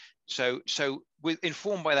catalyst. So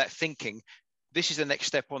informed by that thinking, this is the next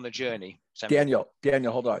step on the journey. Samuel.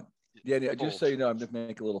 Daniel, hold on. Daniel, just so you know, I'm just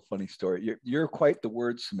making a little funny story. You're quite the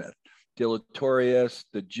wordsmith. Deleterious,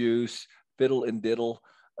 the juice, fiddle and diddle.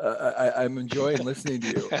 I'm enjoying listening to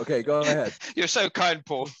you. Okay, go ahead. You're so kind,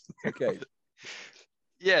 Paul. Okay.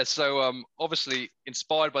 Yeah, so obviously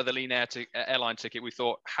inspired by the Lean Airline Ticket, we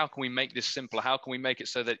thought, how can we make this simpler? How can we make it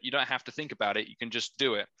so that you don't have to think about it? You can just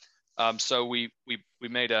do it. So we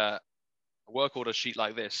made a work order sheet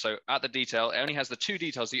like this. So at the detail, it only has the 2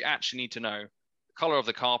 details that you actually need to know. The color of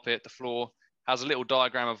the carpet, the floor, has a little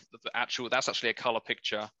diagram of that's actually a color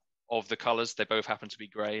picture of the colors. They both happen to be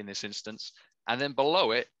gray in this instance. And then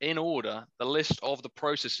below it, in order, the list of the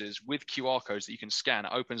processes with QR codes that you can scan.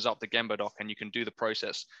 It opens up the Gemba doc and you can do the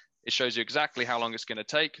process. It shows you exactly how long it's going to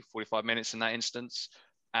take, 45 minutes in that instance.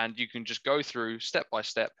 And you can just go through step by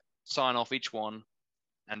step, sign off each one,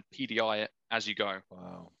 and PDI it as you go.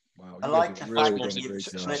 Wow. I like the fact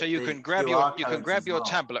that so you can grab your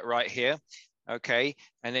tablet right here, okay,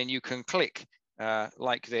 and then you can click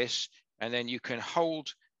like this, and then you can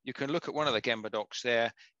look at one of the Gemba docs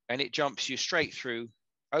there, and it jumps you straight through.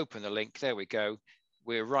 Open the link. There we go.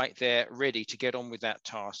 We're right there, ready to get on with that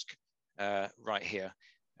task right here.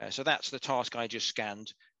 So that's the task I just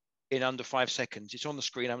scanned. in under 5 seconds. It's on the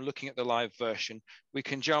screen. I'm looking at the live version. We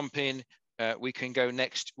can jump in. We can go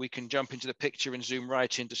next. We can jump into the picture and zoom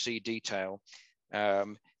right in to see detail.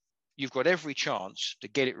 You've got every chance to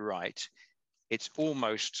get it right. It's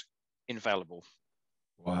almost infallible.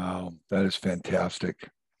 Wow, that is fantastic.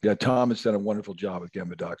 Yeah, Tom has done a wonderful job with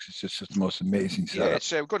Gemma Docs. It's just the most amazing setup.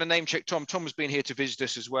 Yeah, we've got a name check. Tom has been here to visit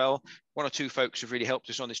us as well. One or two folks have really helped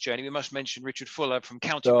us on this journey. We must mention Richard Fuller from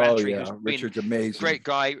County Bantry. Yeah, Richard's amazing. Great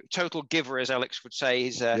guy, total giver, as Alex would say.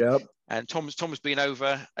 He's yep. And Tom's been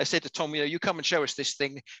over. I said to Tom, you come and show us this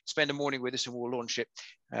thing, spend a morning with us, and we'll launch it.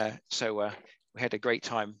 So we had a great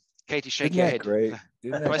time. Katie, shake your head. Great.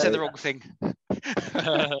 I said the wrong thing.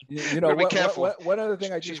 Be careful. One other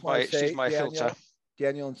thing I just want to say, she's my filter.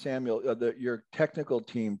 Daniel and Samuel, your technical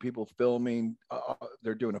team, people filming,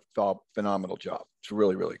 they're doing a phenomenal job. It's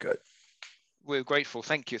really, really good. We're grateful.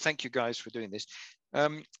 Thank you guys for doing this.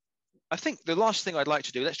 I think the last thing I'd like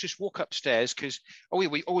to do, let's just walk upstairs because,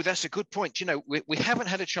 that's a good point. We haven't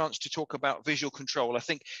had a chance to talk about visual control. I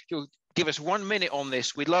think you'll give us 1 minute on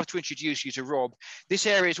this. We'd love to introduce you to Rob. This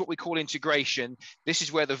area is what we call integration. This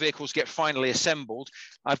is where the vehicles get finally assembled.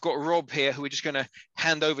 I've got Rob here who we're just going to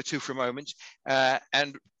hand over to for a moment.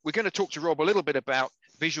 And we're going to talk to Rob a little bit about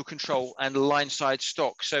visual control and line side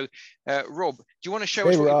stock. So Rob, do you want to show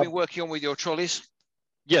us what you've been working on with your trolleys?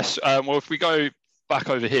 Yes. Well, if we go back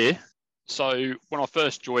over here, so when I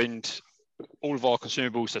first joined, all of our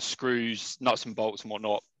consumables, so screws, nuts and bolts and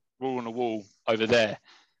whatnot, were all on the wall over there.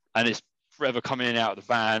 And it's forever coming in and out of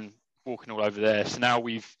the van, walking all over there. So now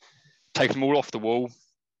we've taken them all off the wall,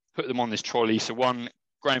 put them on this trolley. So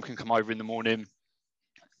Graham can come over in the morning,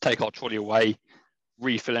 take our trolley away,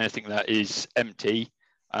 refill anything that is empty,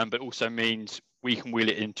 but also means we can wheel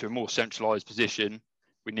it into a more centralised position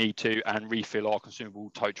we need to and refill our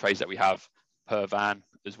consumable tote trays that we have per van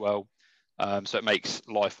as well. So it makes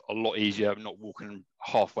life a lot easier, not walking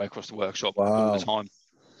halfway across the workshop all the time.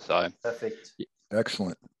 So perfect.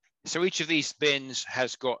 Excellent. So each of these bins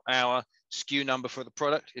has got our SKU number for the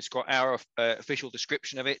product. It's got our official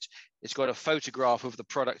description of it. It's got a photograph of the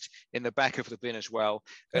product in the back of the bin as well.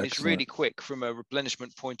 And It's really quick from a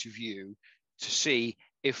replenishment point of view to see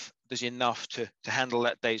if there's enough to handle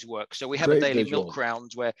that day's work. So we have a daily milk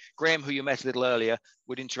round where Graham, who you met a little earlier,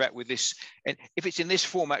 would interact with this. And if it's in this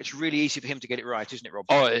format, it's really easy for him to get it right, isn't it, Rob?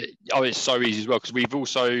 It's so easy as well, because we've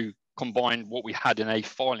also combined what we had in a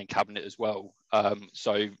filing cabinet as well.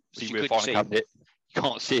 So see, we're a filing cabinet, you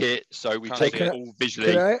can't see it, so we take it all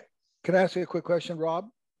visually. Can I ask you a quick question, Rob?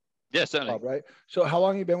 Yeah, certainly. Rob, right. So how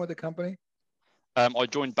long have you been with the company? I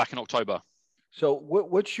joined back in October. So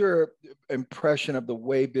what's your impression of the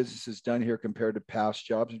way business is done here compared to past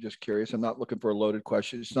jobs? I'm just curious. I'm not looking for a loaded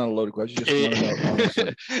question. It's not a loaded question. Just want to know,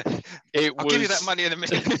 honestly. I'll give you that money in a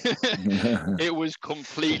minute. It was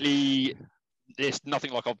completely, it's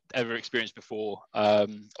nothing like I've ever experienced before.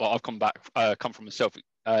 I've come from a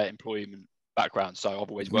self-employment background, so I've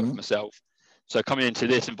always worked for myself. So coming into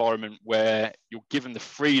this environment where you're given the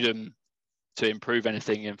freedom to improve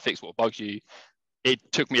anything and fix what bugs you, it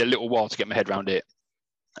took me a little while to get my head around it,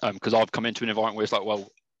 because I've come into an environment where it's like,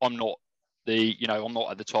 well, I'm not I'm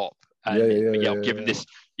not at the top, and I'm given this,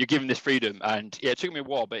 you're given this freedom, and it took me a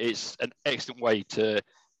while, but it's an excellent way to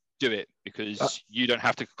do it because you don't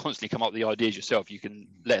have to constantly come up with the ideas yourself. You can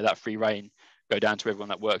let that free reign go down to everyone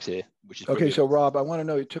that works here, which is okay. brilliant. So Rob, I want to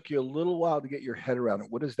know, it took you a little while to get your head around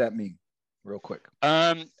it. What does that mean, real quick?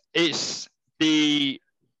 It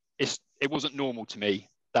wasn't normal to me.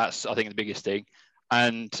 That's, I think, the biggest thing.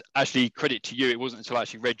 And actually, credit to you, it wasn't until I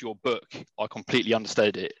actually read your book I completely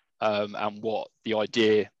understood it, and what the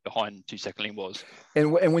idea behind 2 Second Lean was.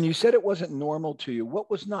 And when you said it wasn't normal to you, what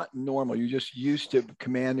was not normal? You just used to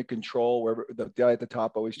command and control, wherever the guy at the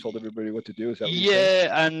top always told everybody what to do. Is that what you're saying?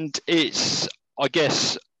 And I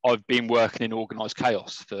guess I've been working in organized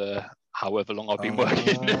chaos for however long I've been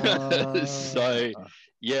working. So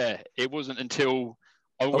yeah, it wasn't until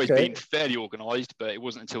I've always been fairly organized, but it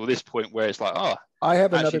wasn't until this point where it's like, I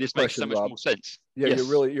have another this question, makes so much Rob. more sense. Yeah, yes.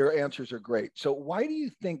 Your answers are great. So why do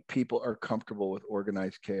you think people are comfortable with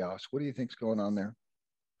organized chaos? What do you think's going on there?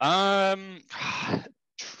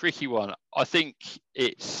 Tricky one. I think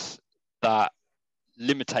it's that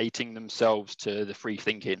limiting themselves to the free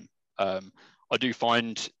thinking. I do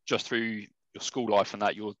find just through your school life and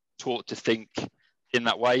that you're taught to think in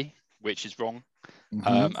that way, which is wrong.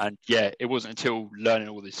 And yeah, it wasn't until learning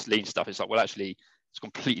all this lean stuff, it's like, well, actually, it's a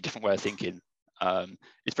completely different way of thinking.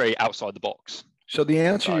 It's very outside the box. So the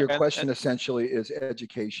answer to your And question essentially is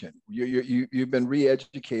education. You've been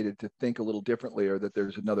re-educated to think a little differently, or that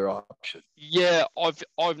there's another option. yeah,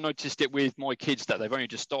 I've noticed it with my kids that they've only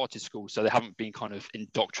just started school, so they haven't been kind of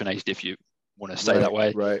indoctrinated, if you want to say that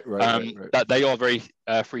way. Right. That they are very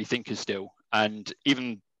free thinkers still, and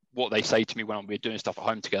even what they say to me when we're doing stuff at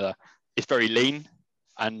home together, it's very lean,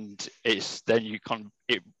 and it's then you kind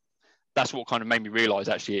of that's what kind of made me realise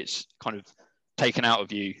actually it's kind of taken out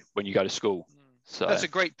of you when you go to school. So that's a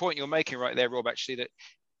great point you're making right there, Rob, actually, that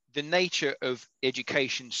the nature of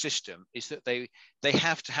education system is that they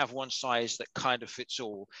have to have one size that kind of fits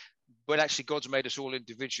all. But actually, God's made us all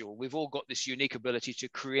individual. We've all got this unique ability to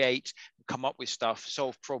create, come up with stuff,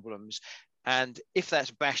 solve problems. And if that's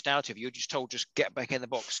bashed out of you, you're just told, just get back in the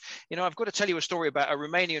box. You know, I've got to tell you a story about a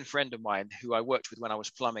Romanian friend of mine who I worked with when I was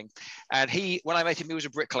plumbing. And when I met him, he was a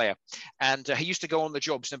bricklayer. And he used to go on the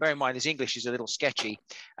jobs. Now, bear in mind, his English is a little sketchy.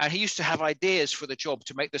 And he used to have ideas for the job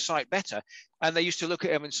to make the site better. And they used to look at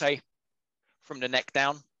him and say, from the neck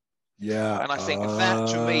down. Yeah. And I think that,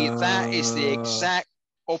 to me, that is the exact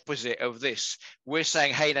opposite of this. We're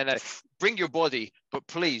saying, hey, no, bring your body, but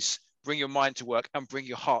please bring your mind to work and bring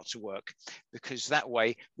your heart to work, because that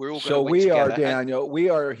way we're all going to win together. So we are, Daniel, we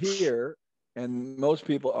are here, and most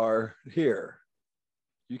people are here.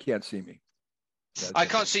 You can't see me. I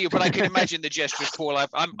can't see you, but I can imagine the gestures, Paul.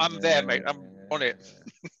 I'm there, mate. I'm on it.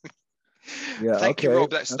 Yeah. Thank you, Rob.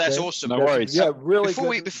 That's awesome. No worries. Yeah, really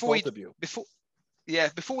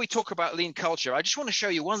Before we talk about lean culture, I just want to show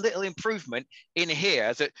you one little improvement in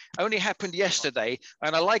here that only happened yesterday,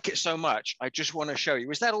 and I like it so much. I just want to show you.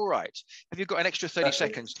 Is that all right? Have you got an extra 30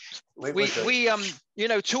 seconds? You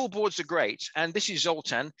know, tool boards are great, and this is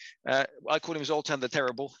Zoltan. I call him Zoltan the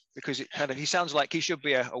Terrible because he sounds like he should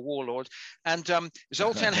be a warlord. And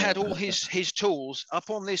Zoltan had all his tools up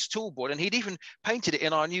on this tool board, and he'd even painted it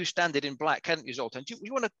in our new standard in black, hadn't you, Zoltan? Do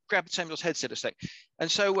you want to grab Samuel's headset a sec? And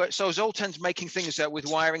so Zoltan's making things with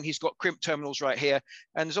wiring. He's got crimp terminals right here.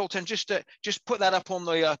 And Zoltan, just put that up on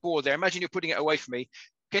the board there. Imagine you're putting it away from me.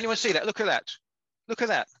 Can anyone see that? Look at that. Look at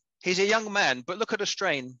that. He's a young man, but look at the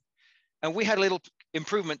strain. And we had a little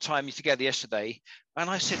improvement time together yesterday. And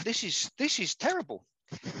I said, this is terrible.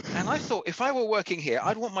 And I thought, if I were working here,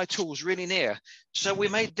 I'd want my tools really near. So we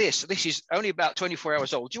made this. This is only about 24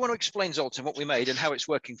 hours old. Do you want to explain, Zoltan, what we made and how it's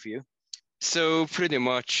working for you? So pretty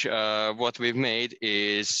much what we've made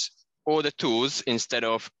is all the tools, instead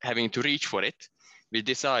of having to reach for it, we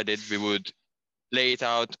decided we would lay it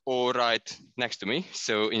out all right next to me.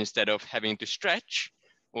 So instead of having to stretch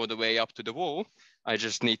all the way up to the wall, I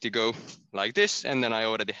just need to go like this, and then I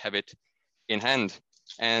already have it in hand.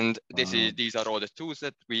 And these are all the tools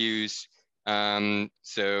that we use.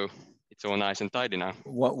 So it's all nice and tidy now.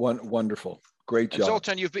 Wonderful. Great job.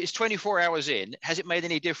 Zoltan, it's 24 hours in. Has it made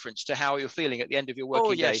any difference to how you're feeling at the end of your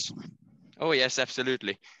working day? Oh, yes,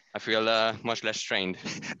 absolutely. I feel much less strained.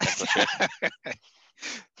 That's for sure.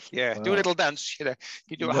 Yeah, do a little dance. You know,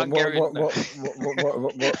 you do a Hungarian.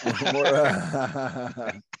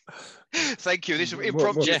 Thank you. This is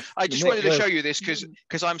impromptu. I just wanted to show you this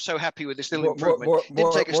because I'm so happy with this little improvement.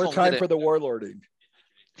 Didn't take us long, time for the warlording.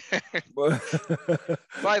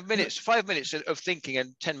 5 minutes of thinking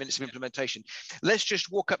and 10 minutes of implementation. Let's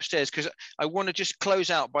just walk upstairs because I want to just close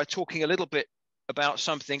out by talking a little bit about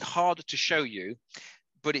something harder to show you,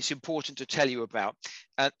 but it's important to tell you about,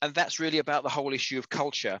 and that's really about the whole issue of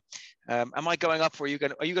culture. Am I going up, or are you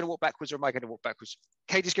going to walk backwards, or am I going to walk backwards?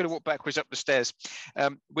 Katie's going to walk backwards up the stairs.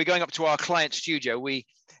 We're going up to our client studio.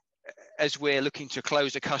 As we're looking to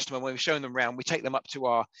close a customer, when we've shown them around, we take them up to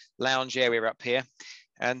our lounge area up here.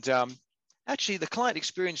 And actually, the client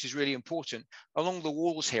experience is really important. Along the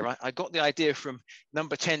walls here, I got the idea from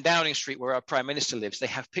number 10 Downing Street, where our Prime Minister lives. They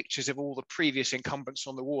have pictures of all the previous incumbents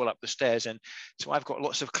on the wall up the stairs. And so I've got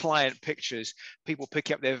lots of client pictures, people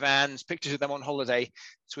picking up their vans, pictures of them on holiday.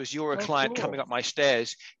 So as you're a client coming up my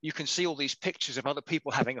stairs, you can see all these pictures of other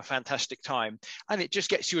people having a fantastic time. And it just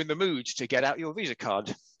gets you in the mood to get out your Visa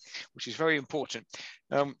card, which is very important.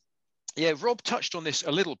 Yeah, Rob touched on this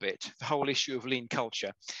a little bit, the whole issue of lean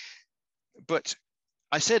culture. But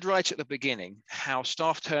I said right at the beginning how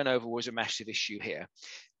staff turnover was a massive issue here.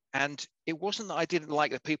 And it wasn't that I didn't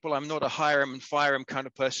like the people. I'm not a hire them and fire them kind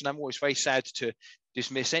of person. I'm always very sad to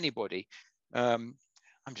dismiss anybody. I'm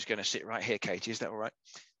just going to sit right here, Katie. Is that all right?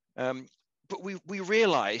 But we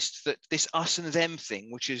realized that this us and them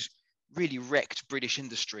thing, which has really wrecked British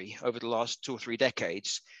industry over the last 2 or 3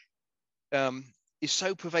 decades, is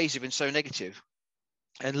so pervasive and so negative.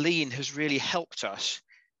 And lean has really helped us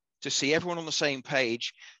to see everyone on the same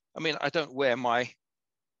page. I mean, I don't wear my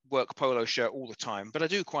work polo shirt all the time, but I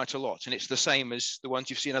do quite a lot. And it's the same as the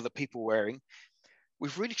ones you've seen other people wearing.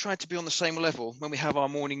 we've really tried to be on the same level when we have our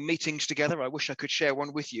morning meetings together. I wish I could share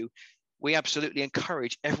one with you. We absolutely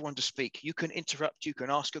encourage everyone to speak. You can interrupt, you can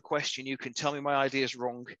ask a question, you can tell me my idea is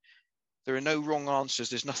wrong. There are no wrong answers.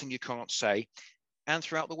 There's nothing you can't say. And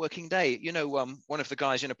throughout the working day, you know, one of the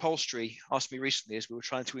guys in upholstery asked me recently, as we were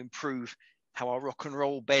trying to improve how our rock and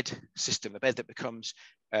roll bed system, a bed that becomes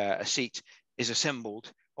a seat, is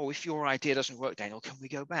assembled. Oh, if your idea doesn't work, Daniel, can we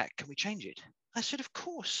go back? Can we change it? I said, of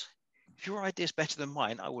course. If your idea is better than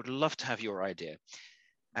mine, I would love to have your idea.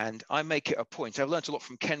 And I make it a point. I've learned a lot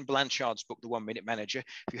from Ken Blanchard's book, The 1 Minute Manager.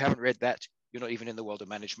 If you haven't read that, you're not even in the world of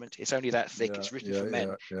management. It's only that thick. It's written for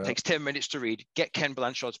men. It takes 10 minutes to read. Get Ken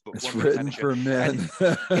Blanchard's book. It's written for men.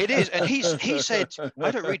 It is. And he said,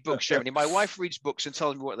 I don't read books generally. My wife reads books and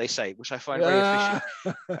tells me what they say, which I find very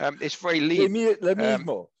efficient. It's very lean. Le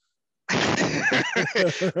mismo.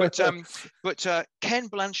 but Ken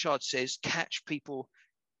Blanchard says, catch people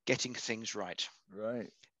getting things right. Right.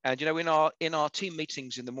 And you know, in our team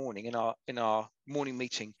meetings in the morning, in our morning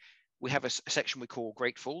meeting, we have a section we call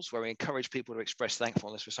Gratefuls, where we encourage people to express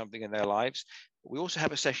thankfulness for something in their lives. But we also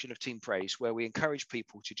have a session of team praise, where we encourage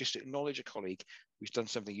people to just acknowledge a colleague who's done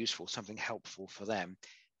something useful, something helpful for them.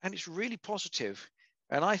 And it's really positive.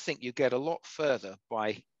 And I think you get a lot further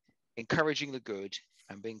by encouraging the good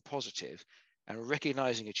and being positive and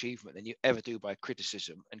recognizing achievement than you ever do by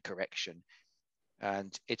criticism and correction.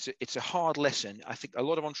 And it's a hard lesson. I think a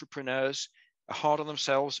lot of entrepreneurs are hard on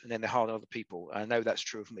themselves and then they're hard on other people. I know that's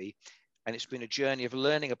true of me. And it's been a journey of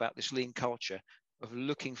learning about this lean culture, of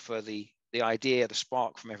looking for the idea, the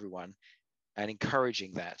spark from everyone and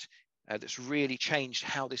encouraging that. That's really changed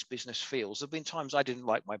how this business feels. There have been times I didn't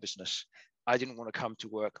like my business. I didn't want to come to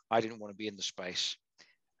work. I didn't want to be in the space.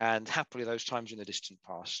 And happily, those times in the distant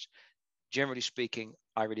past. Generally speaking,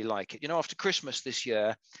 I really like it. You know, after Christmas this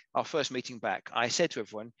year, our first meeting back, I said to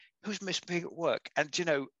everyone, who's missed being at work? And, you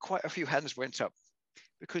know, quite a few hands went up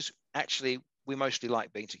because actually we mostly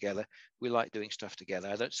like being together. We like doing stuff together.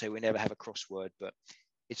 I don't say we never have a crossword, but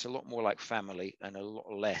it's a lot more like family and a lot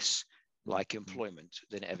less like employment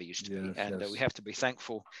than it ever used to be. And we have to be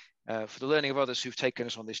thankful for the learning of others who've taken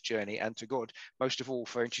us on this journey, and to God, most of all,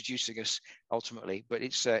 for introducing us ultimately. But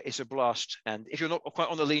it's a blast. And if you're not quite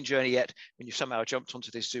on the lean journey yet, and you've somehow jumped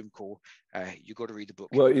onto this Zoom call, you've got to read the book.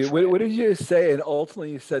 Well, what did you say? And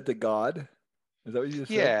ultimately you said to God? Is that what you just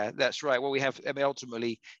said? Yeah, that's right. Well,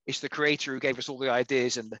 ultimately, it's the creator who gave us all the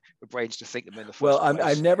ideas and the brains to think them in the first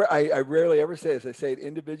place. I rarely ever say this. I say it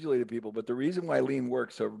individually to people, but the reason why lean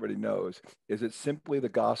works, so everybody knows, is it's simply the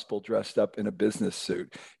gospel dressed up in a business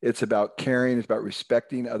suit. It's about caring. It's about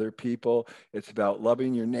respecting other people. It's about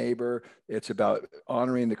loving your neighbor. It's about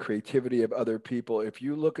honoring the creativity of other people. If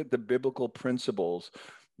you look at the biblical principles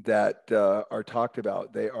that are talked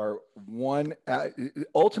about, they are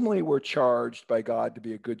ultimately we're charged by God to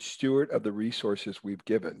be a good steward of the resources we've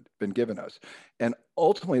been given us. And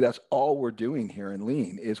ultimately that's all we're doing here in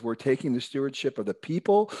Lean, is we're taking the stewardship of the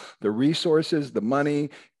people, the resources, the money,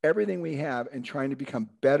 everything we have, and trying to become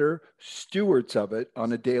better stewards of it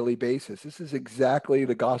on a daily basis. This is exactly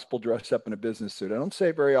the gospel dressed up in a business suit. I don't say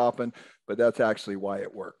it very often, but that's actually why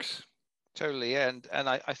it works. Totally. And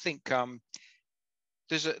I think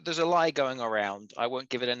there's a lie going around. I won't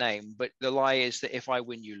give it a name, but the lie is that if I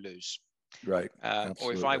win, you lose. Right.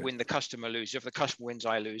 Or if I win, the customer loses. If the customer wins,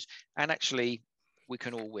 I lose. And actually, we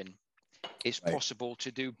can all win. It's possible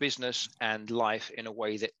to do business and life in a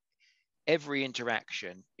way that every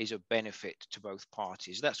interaction is a benefit to both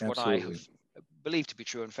parties. That's what I have believed to be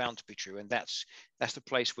true and found to be true. And that's the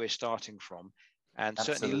place we're starting from. And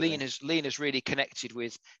certainly lean is really connected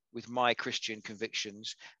with my Christian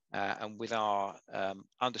convictions and with our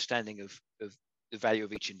understanding of the value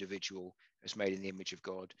of each individual as made in the image of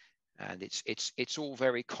God. And it's all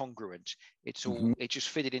very congruent. It's all it just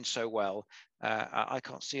fitted in so well. I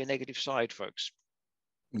can't see a negative side, folks.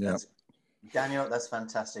 Yeah, Daniel, that's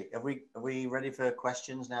fantastic. Are we ready for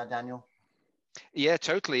questions now, Daniel? Yeah,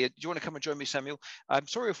 totally. Do you want to come and join me, Samuel? I'm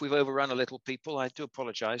sorry if we've overrun a little, people. I do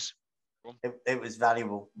apologize. It was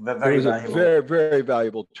valuable. Very valuable. Very, very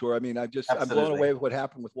valuable tour. I mean, I'm blown away with what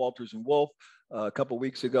happened with Walters and Wolf a couple of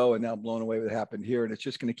weeks ago, and now I'm blown away with what happened here. And it's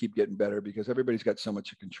just going to keep getting better because everybody's got so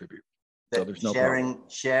much to contribute. So there's no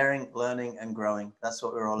sharing, learning, and growing. That's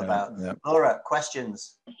what we're all about. Yeah. Laura,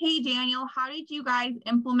 questions? Hey, Daniel, how did you guys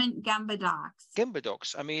implement Gemba Docs? Gemba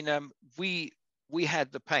Docs. I mean, we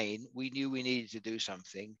had the pain. We knew we needed to do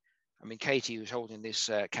something. I mean, Katie, who's holding this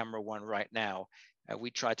camera one right now, we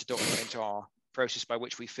tried to document our process by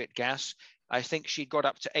which we fit gas. I think she'd got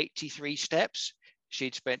up to 83 steps.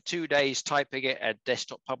 She'd spent 2 days typing it and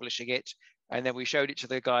desktop publishing it. And then we showed it to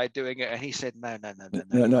the guy doing it, and he said, no.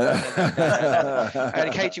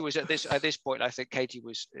 And Katie was at this point, I think Katie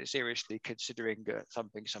was seriously considering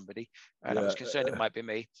thumping somebody, and I was concerned it might be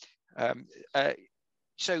me.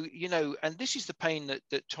 So, you know, and this is the pain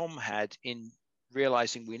that Tom had in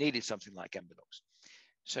realizing we needed something like Gambadox.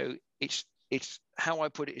 So it's how I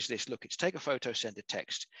put it is this: look, it's take a photo, send a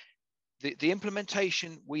text. The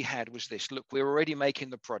implementation we had was this: look, we're already making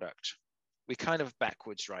the product. We're kind of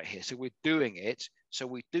backwards right here. So we're doing it. So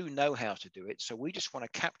we do know how to do it. So we just want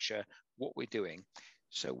to capture what we're doing.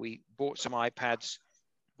 So we bought some iPads.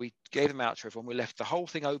 We gave them out to everyone. We left the whole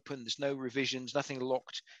thing open. There's no revisions, nothing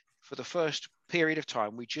locked. For the first period of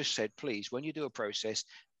time, we just said, please, when you do a process,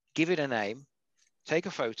 give it a name, take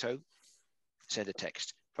a photo, send a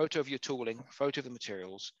text. Photo of your tooling, photo of the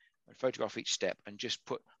materials, and photograph each step, and just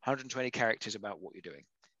put 120 characters about what you're doing.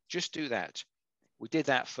 Just do that. We did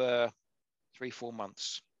that for 3-4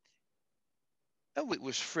 months. And it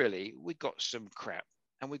was frilly. We got some crap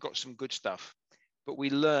and we got some good stuff, but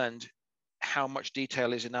we learned how much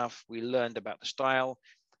detail is enough. We learned about the style.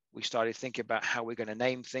 We started thinking about how we're going to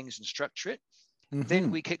name things and structure it.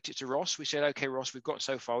 Then we kicked it to Ross. We said, okay, Ross, we've got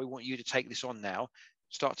so far. We want you to take this on now,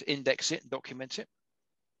 start to index it and document it.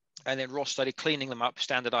 And then Ross started cleaning them up,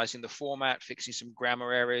 standardizing the format, fixing some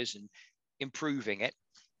grammar errors and improving it.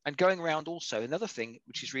 And going around also, another thing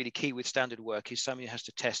which is really key with standard work is someone has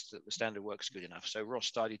to test that the standard work's good enough. So Ross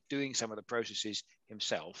started doing some of the processes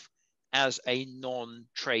himself as a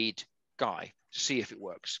non-trade guy to see if it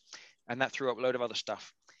works. And that threw up a load of other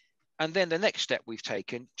stuff. And then the next step we've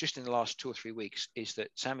taken just in the last 2 or 3 weeks is that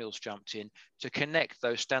Samuel's jumped in to connect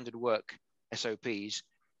those standard work SOPs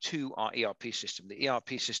to our ERP system. The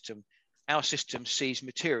ERP system, our system sees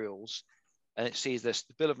materials, and it sees this,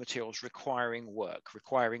 the bill of materials requiring work,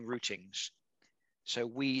 requiring routings. So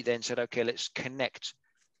we then said, okay, let's connect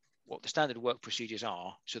what the standard work procedures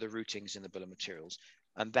are to the routings in the bill of materials.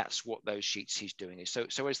 And that's what those sheets he's doing is.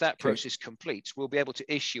 So as that process completes, we'll be able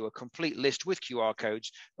to issue a complete list with QR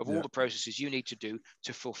codes of all the processes you need to do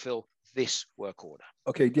to fulfill this work order.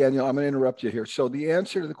 Okay, Daniel, I'm going to interrupt you here. So the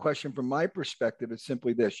answer to the question from my perspective is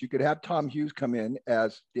simply this. You could have Tom Hughes come in,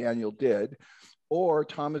 as Daniel did, or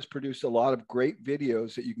Tom has produced a lot of great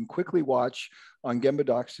videos that you can quickly watch on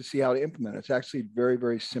Gambadox to see how to implement it. It's actually very,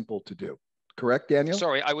 very simple to do. Correct, Daniel?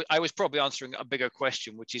 Sorry, I was probably answering a bigger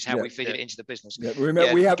question, which is how we fit it into the business.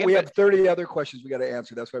 Remember, we have 30 other questions we got to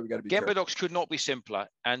answer. That's why we got to be careful. Gambadox could not be simpler,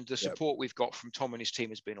 and the support we've got from Tom and his team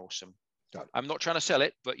has been awesome. I'm not trying to sell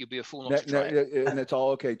it, but you'll be a fool not to try it. And it's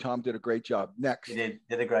all okay. Tom did a great job. Next. He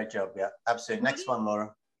did a great job. Yeah, absolutely. Next one,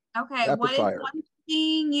 Laura. Okay. What is one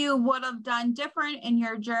thing you would have done different in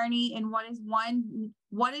your journey, and what is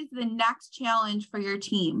the next challenge for your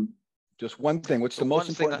team? Just one thing. What's the most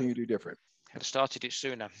important thing you do different? Had started it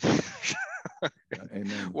sooner.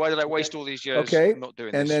 Amen. Why did I waste all these years not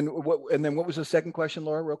doing this? And then what was the second question,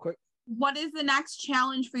 Laura, real quick? What is the next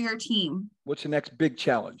challenge for your team? What's the next big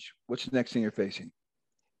challenge? What's the next thing you're facing?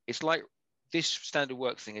 It's like this standard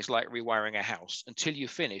work thing is like rewiring a house. Until you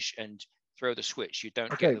finish and throw the switch, you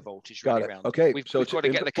don't get the voltage really around. Okay, we've got to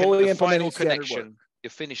get the final connection. You're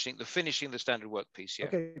finishing the standard work piece. Yeah.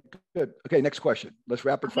 Okay, good. Okay, next question. Let's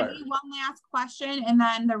rapid fire. One last question, and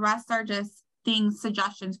then the rest are just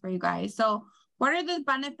suggestions for you guys. So what are the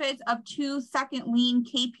benefits of 2-second lean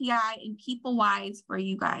KPI and people-wise for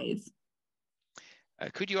you guys?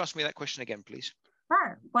 Could you ask me that question again, please?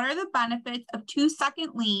 Sure. What are the benefits of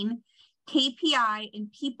 2-second lean KPI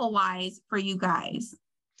and people-wise for you guys?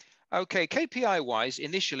 Okay, KPI-wise,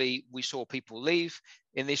 initially we saw people leave.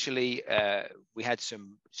 Initially, we had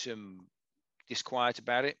some disquiet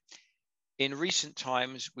about it. In recent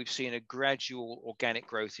times, we've seen a gradual organic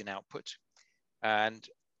growth in output and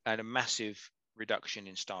a massive reduction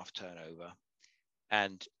in staff turnover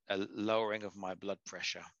and a lowering of my blood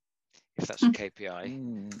pressure, if that's a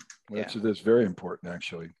KPI. That's very important,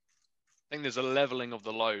 actually. I think there's a leveling of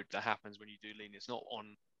the load that happens when you do lean. It's not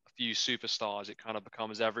on a few superstars. It kind of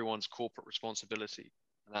becomes everyone's corporate responsibility.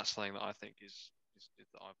 And that's something that I think is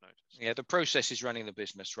that I've noticed. Yeah, the process is running the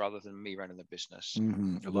business rather than me running the business.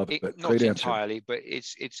 I love it. Not Great entirely, answer. but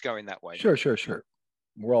it's going that way. Sure.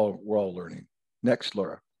 We're all learning. Next,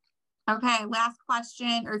 Laura. Okay, last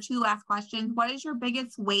question or two last questions. What is your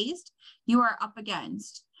biggest waste you are up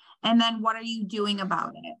against? And then what are you doing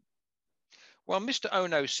about it? Well, Mr.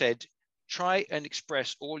 Ono said, try and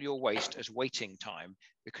express all your waste as waiting time,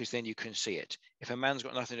 because then you can see it. If a man's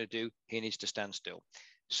got nothing to do, he needs to stand still.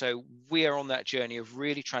 So we are on that journey of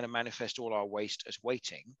really trying to manifest all our waste as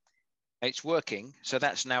waiting. It's working. So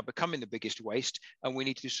that's now becoming the biggest waste. And we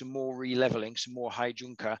need to do some more re-leveling, some more high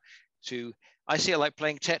junka I see it like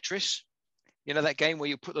playing Tetris. You know that game where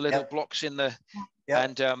you put the little blocks in the,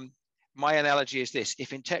 and my analogy is this: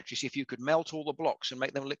 if in Tetris, if you could melt all the blocks and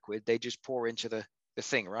make them liquid, they just pour into the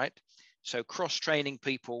thing, right? So cross-training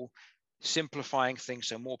people, simplifying things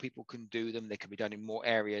so more people can do them, they can be done in more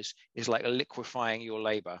areas, is like liquefying your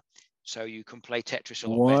labor. So you can play Tetris a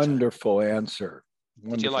lot better. Wonderful answer.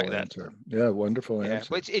 Wonderful. Did you like answer. That? Yeah, wonderful answer.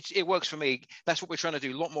 But it works for me. That's what we're trying to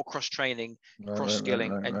do. A lot more cross-training,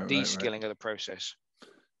 cross-skilling, and de-skilling of the process.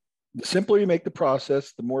 The simpler you make the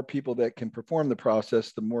process, the more people that can perform the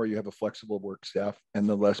process, the more you have a flexible work staff, and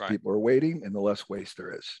the less people are waiting, and the less waste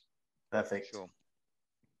there is. Perfect. Sure.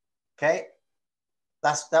 Okay.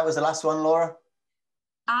 That was the last one, Laura.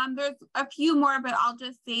 There's a few more, but I'll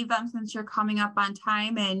just save them since you're coming up on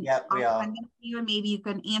time, and I'll send them to you, and maybe you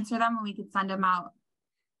can answer them, and we can send them out.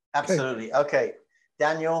 Absolutely. Okay.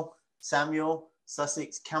 Daniel, Samuel,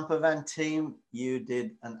 Sussex Campervan team, you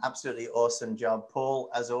did an absolutely awesome job. Paul,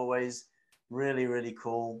 as always, really, really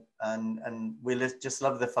cool. And we just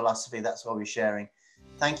love the philosophy. That's what we're sharing.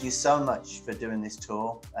 Thank you so much for doing this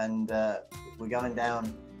tour. And we're going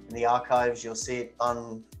down in the archives. You'll see it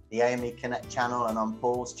on the AME Connect channel and on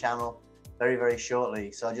Paul's channel very, very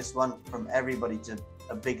shortly. So I just want from everybody to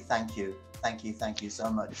a big thank you. Thank you so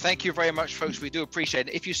much. Thank you very much, folks. We do appreciate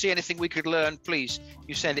it. If you see anything we could learn, please,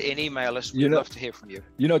 you send it in, email us. We'd love to hear from you.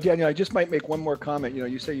 You know, Daniel, I just might make one more comment. You know,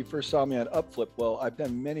 you say you first saw me on Upflip. Well, I've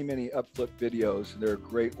done many, many Upflip videos. They're a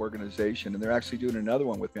great organization, and they're actually doing another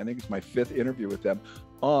one with me. I think it's my 5th interview with them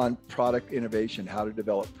on product innovation, how to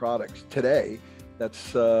develop products. Today,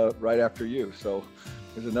 that's right after you. So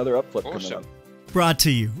there's another Upflip coming up. Brought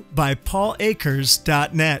to you by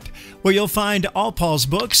paulakers.net, where you'll find all Paul's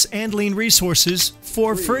books and lean resources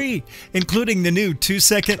for free, including the new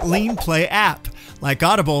 2-second Lean Play app, like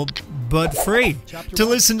Audible, but free. To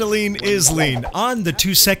listen to Lean is Lean on the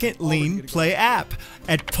 2-second Lean Play app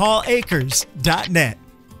at paulakers.net.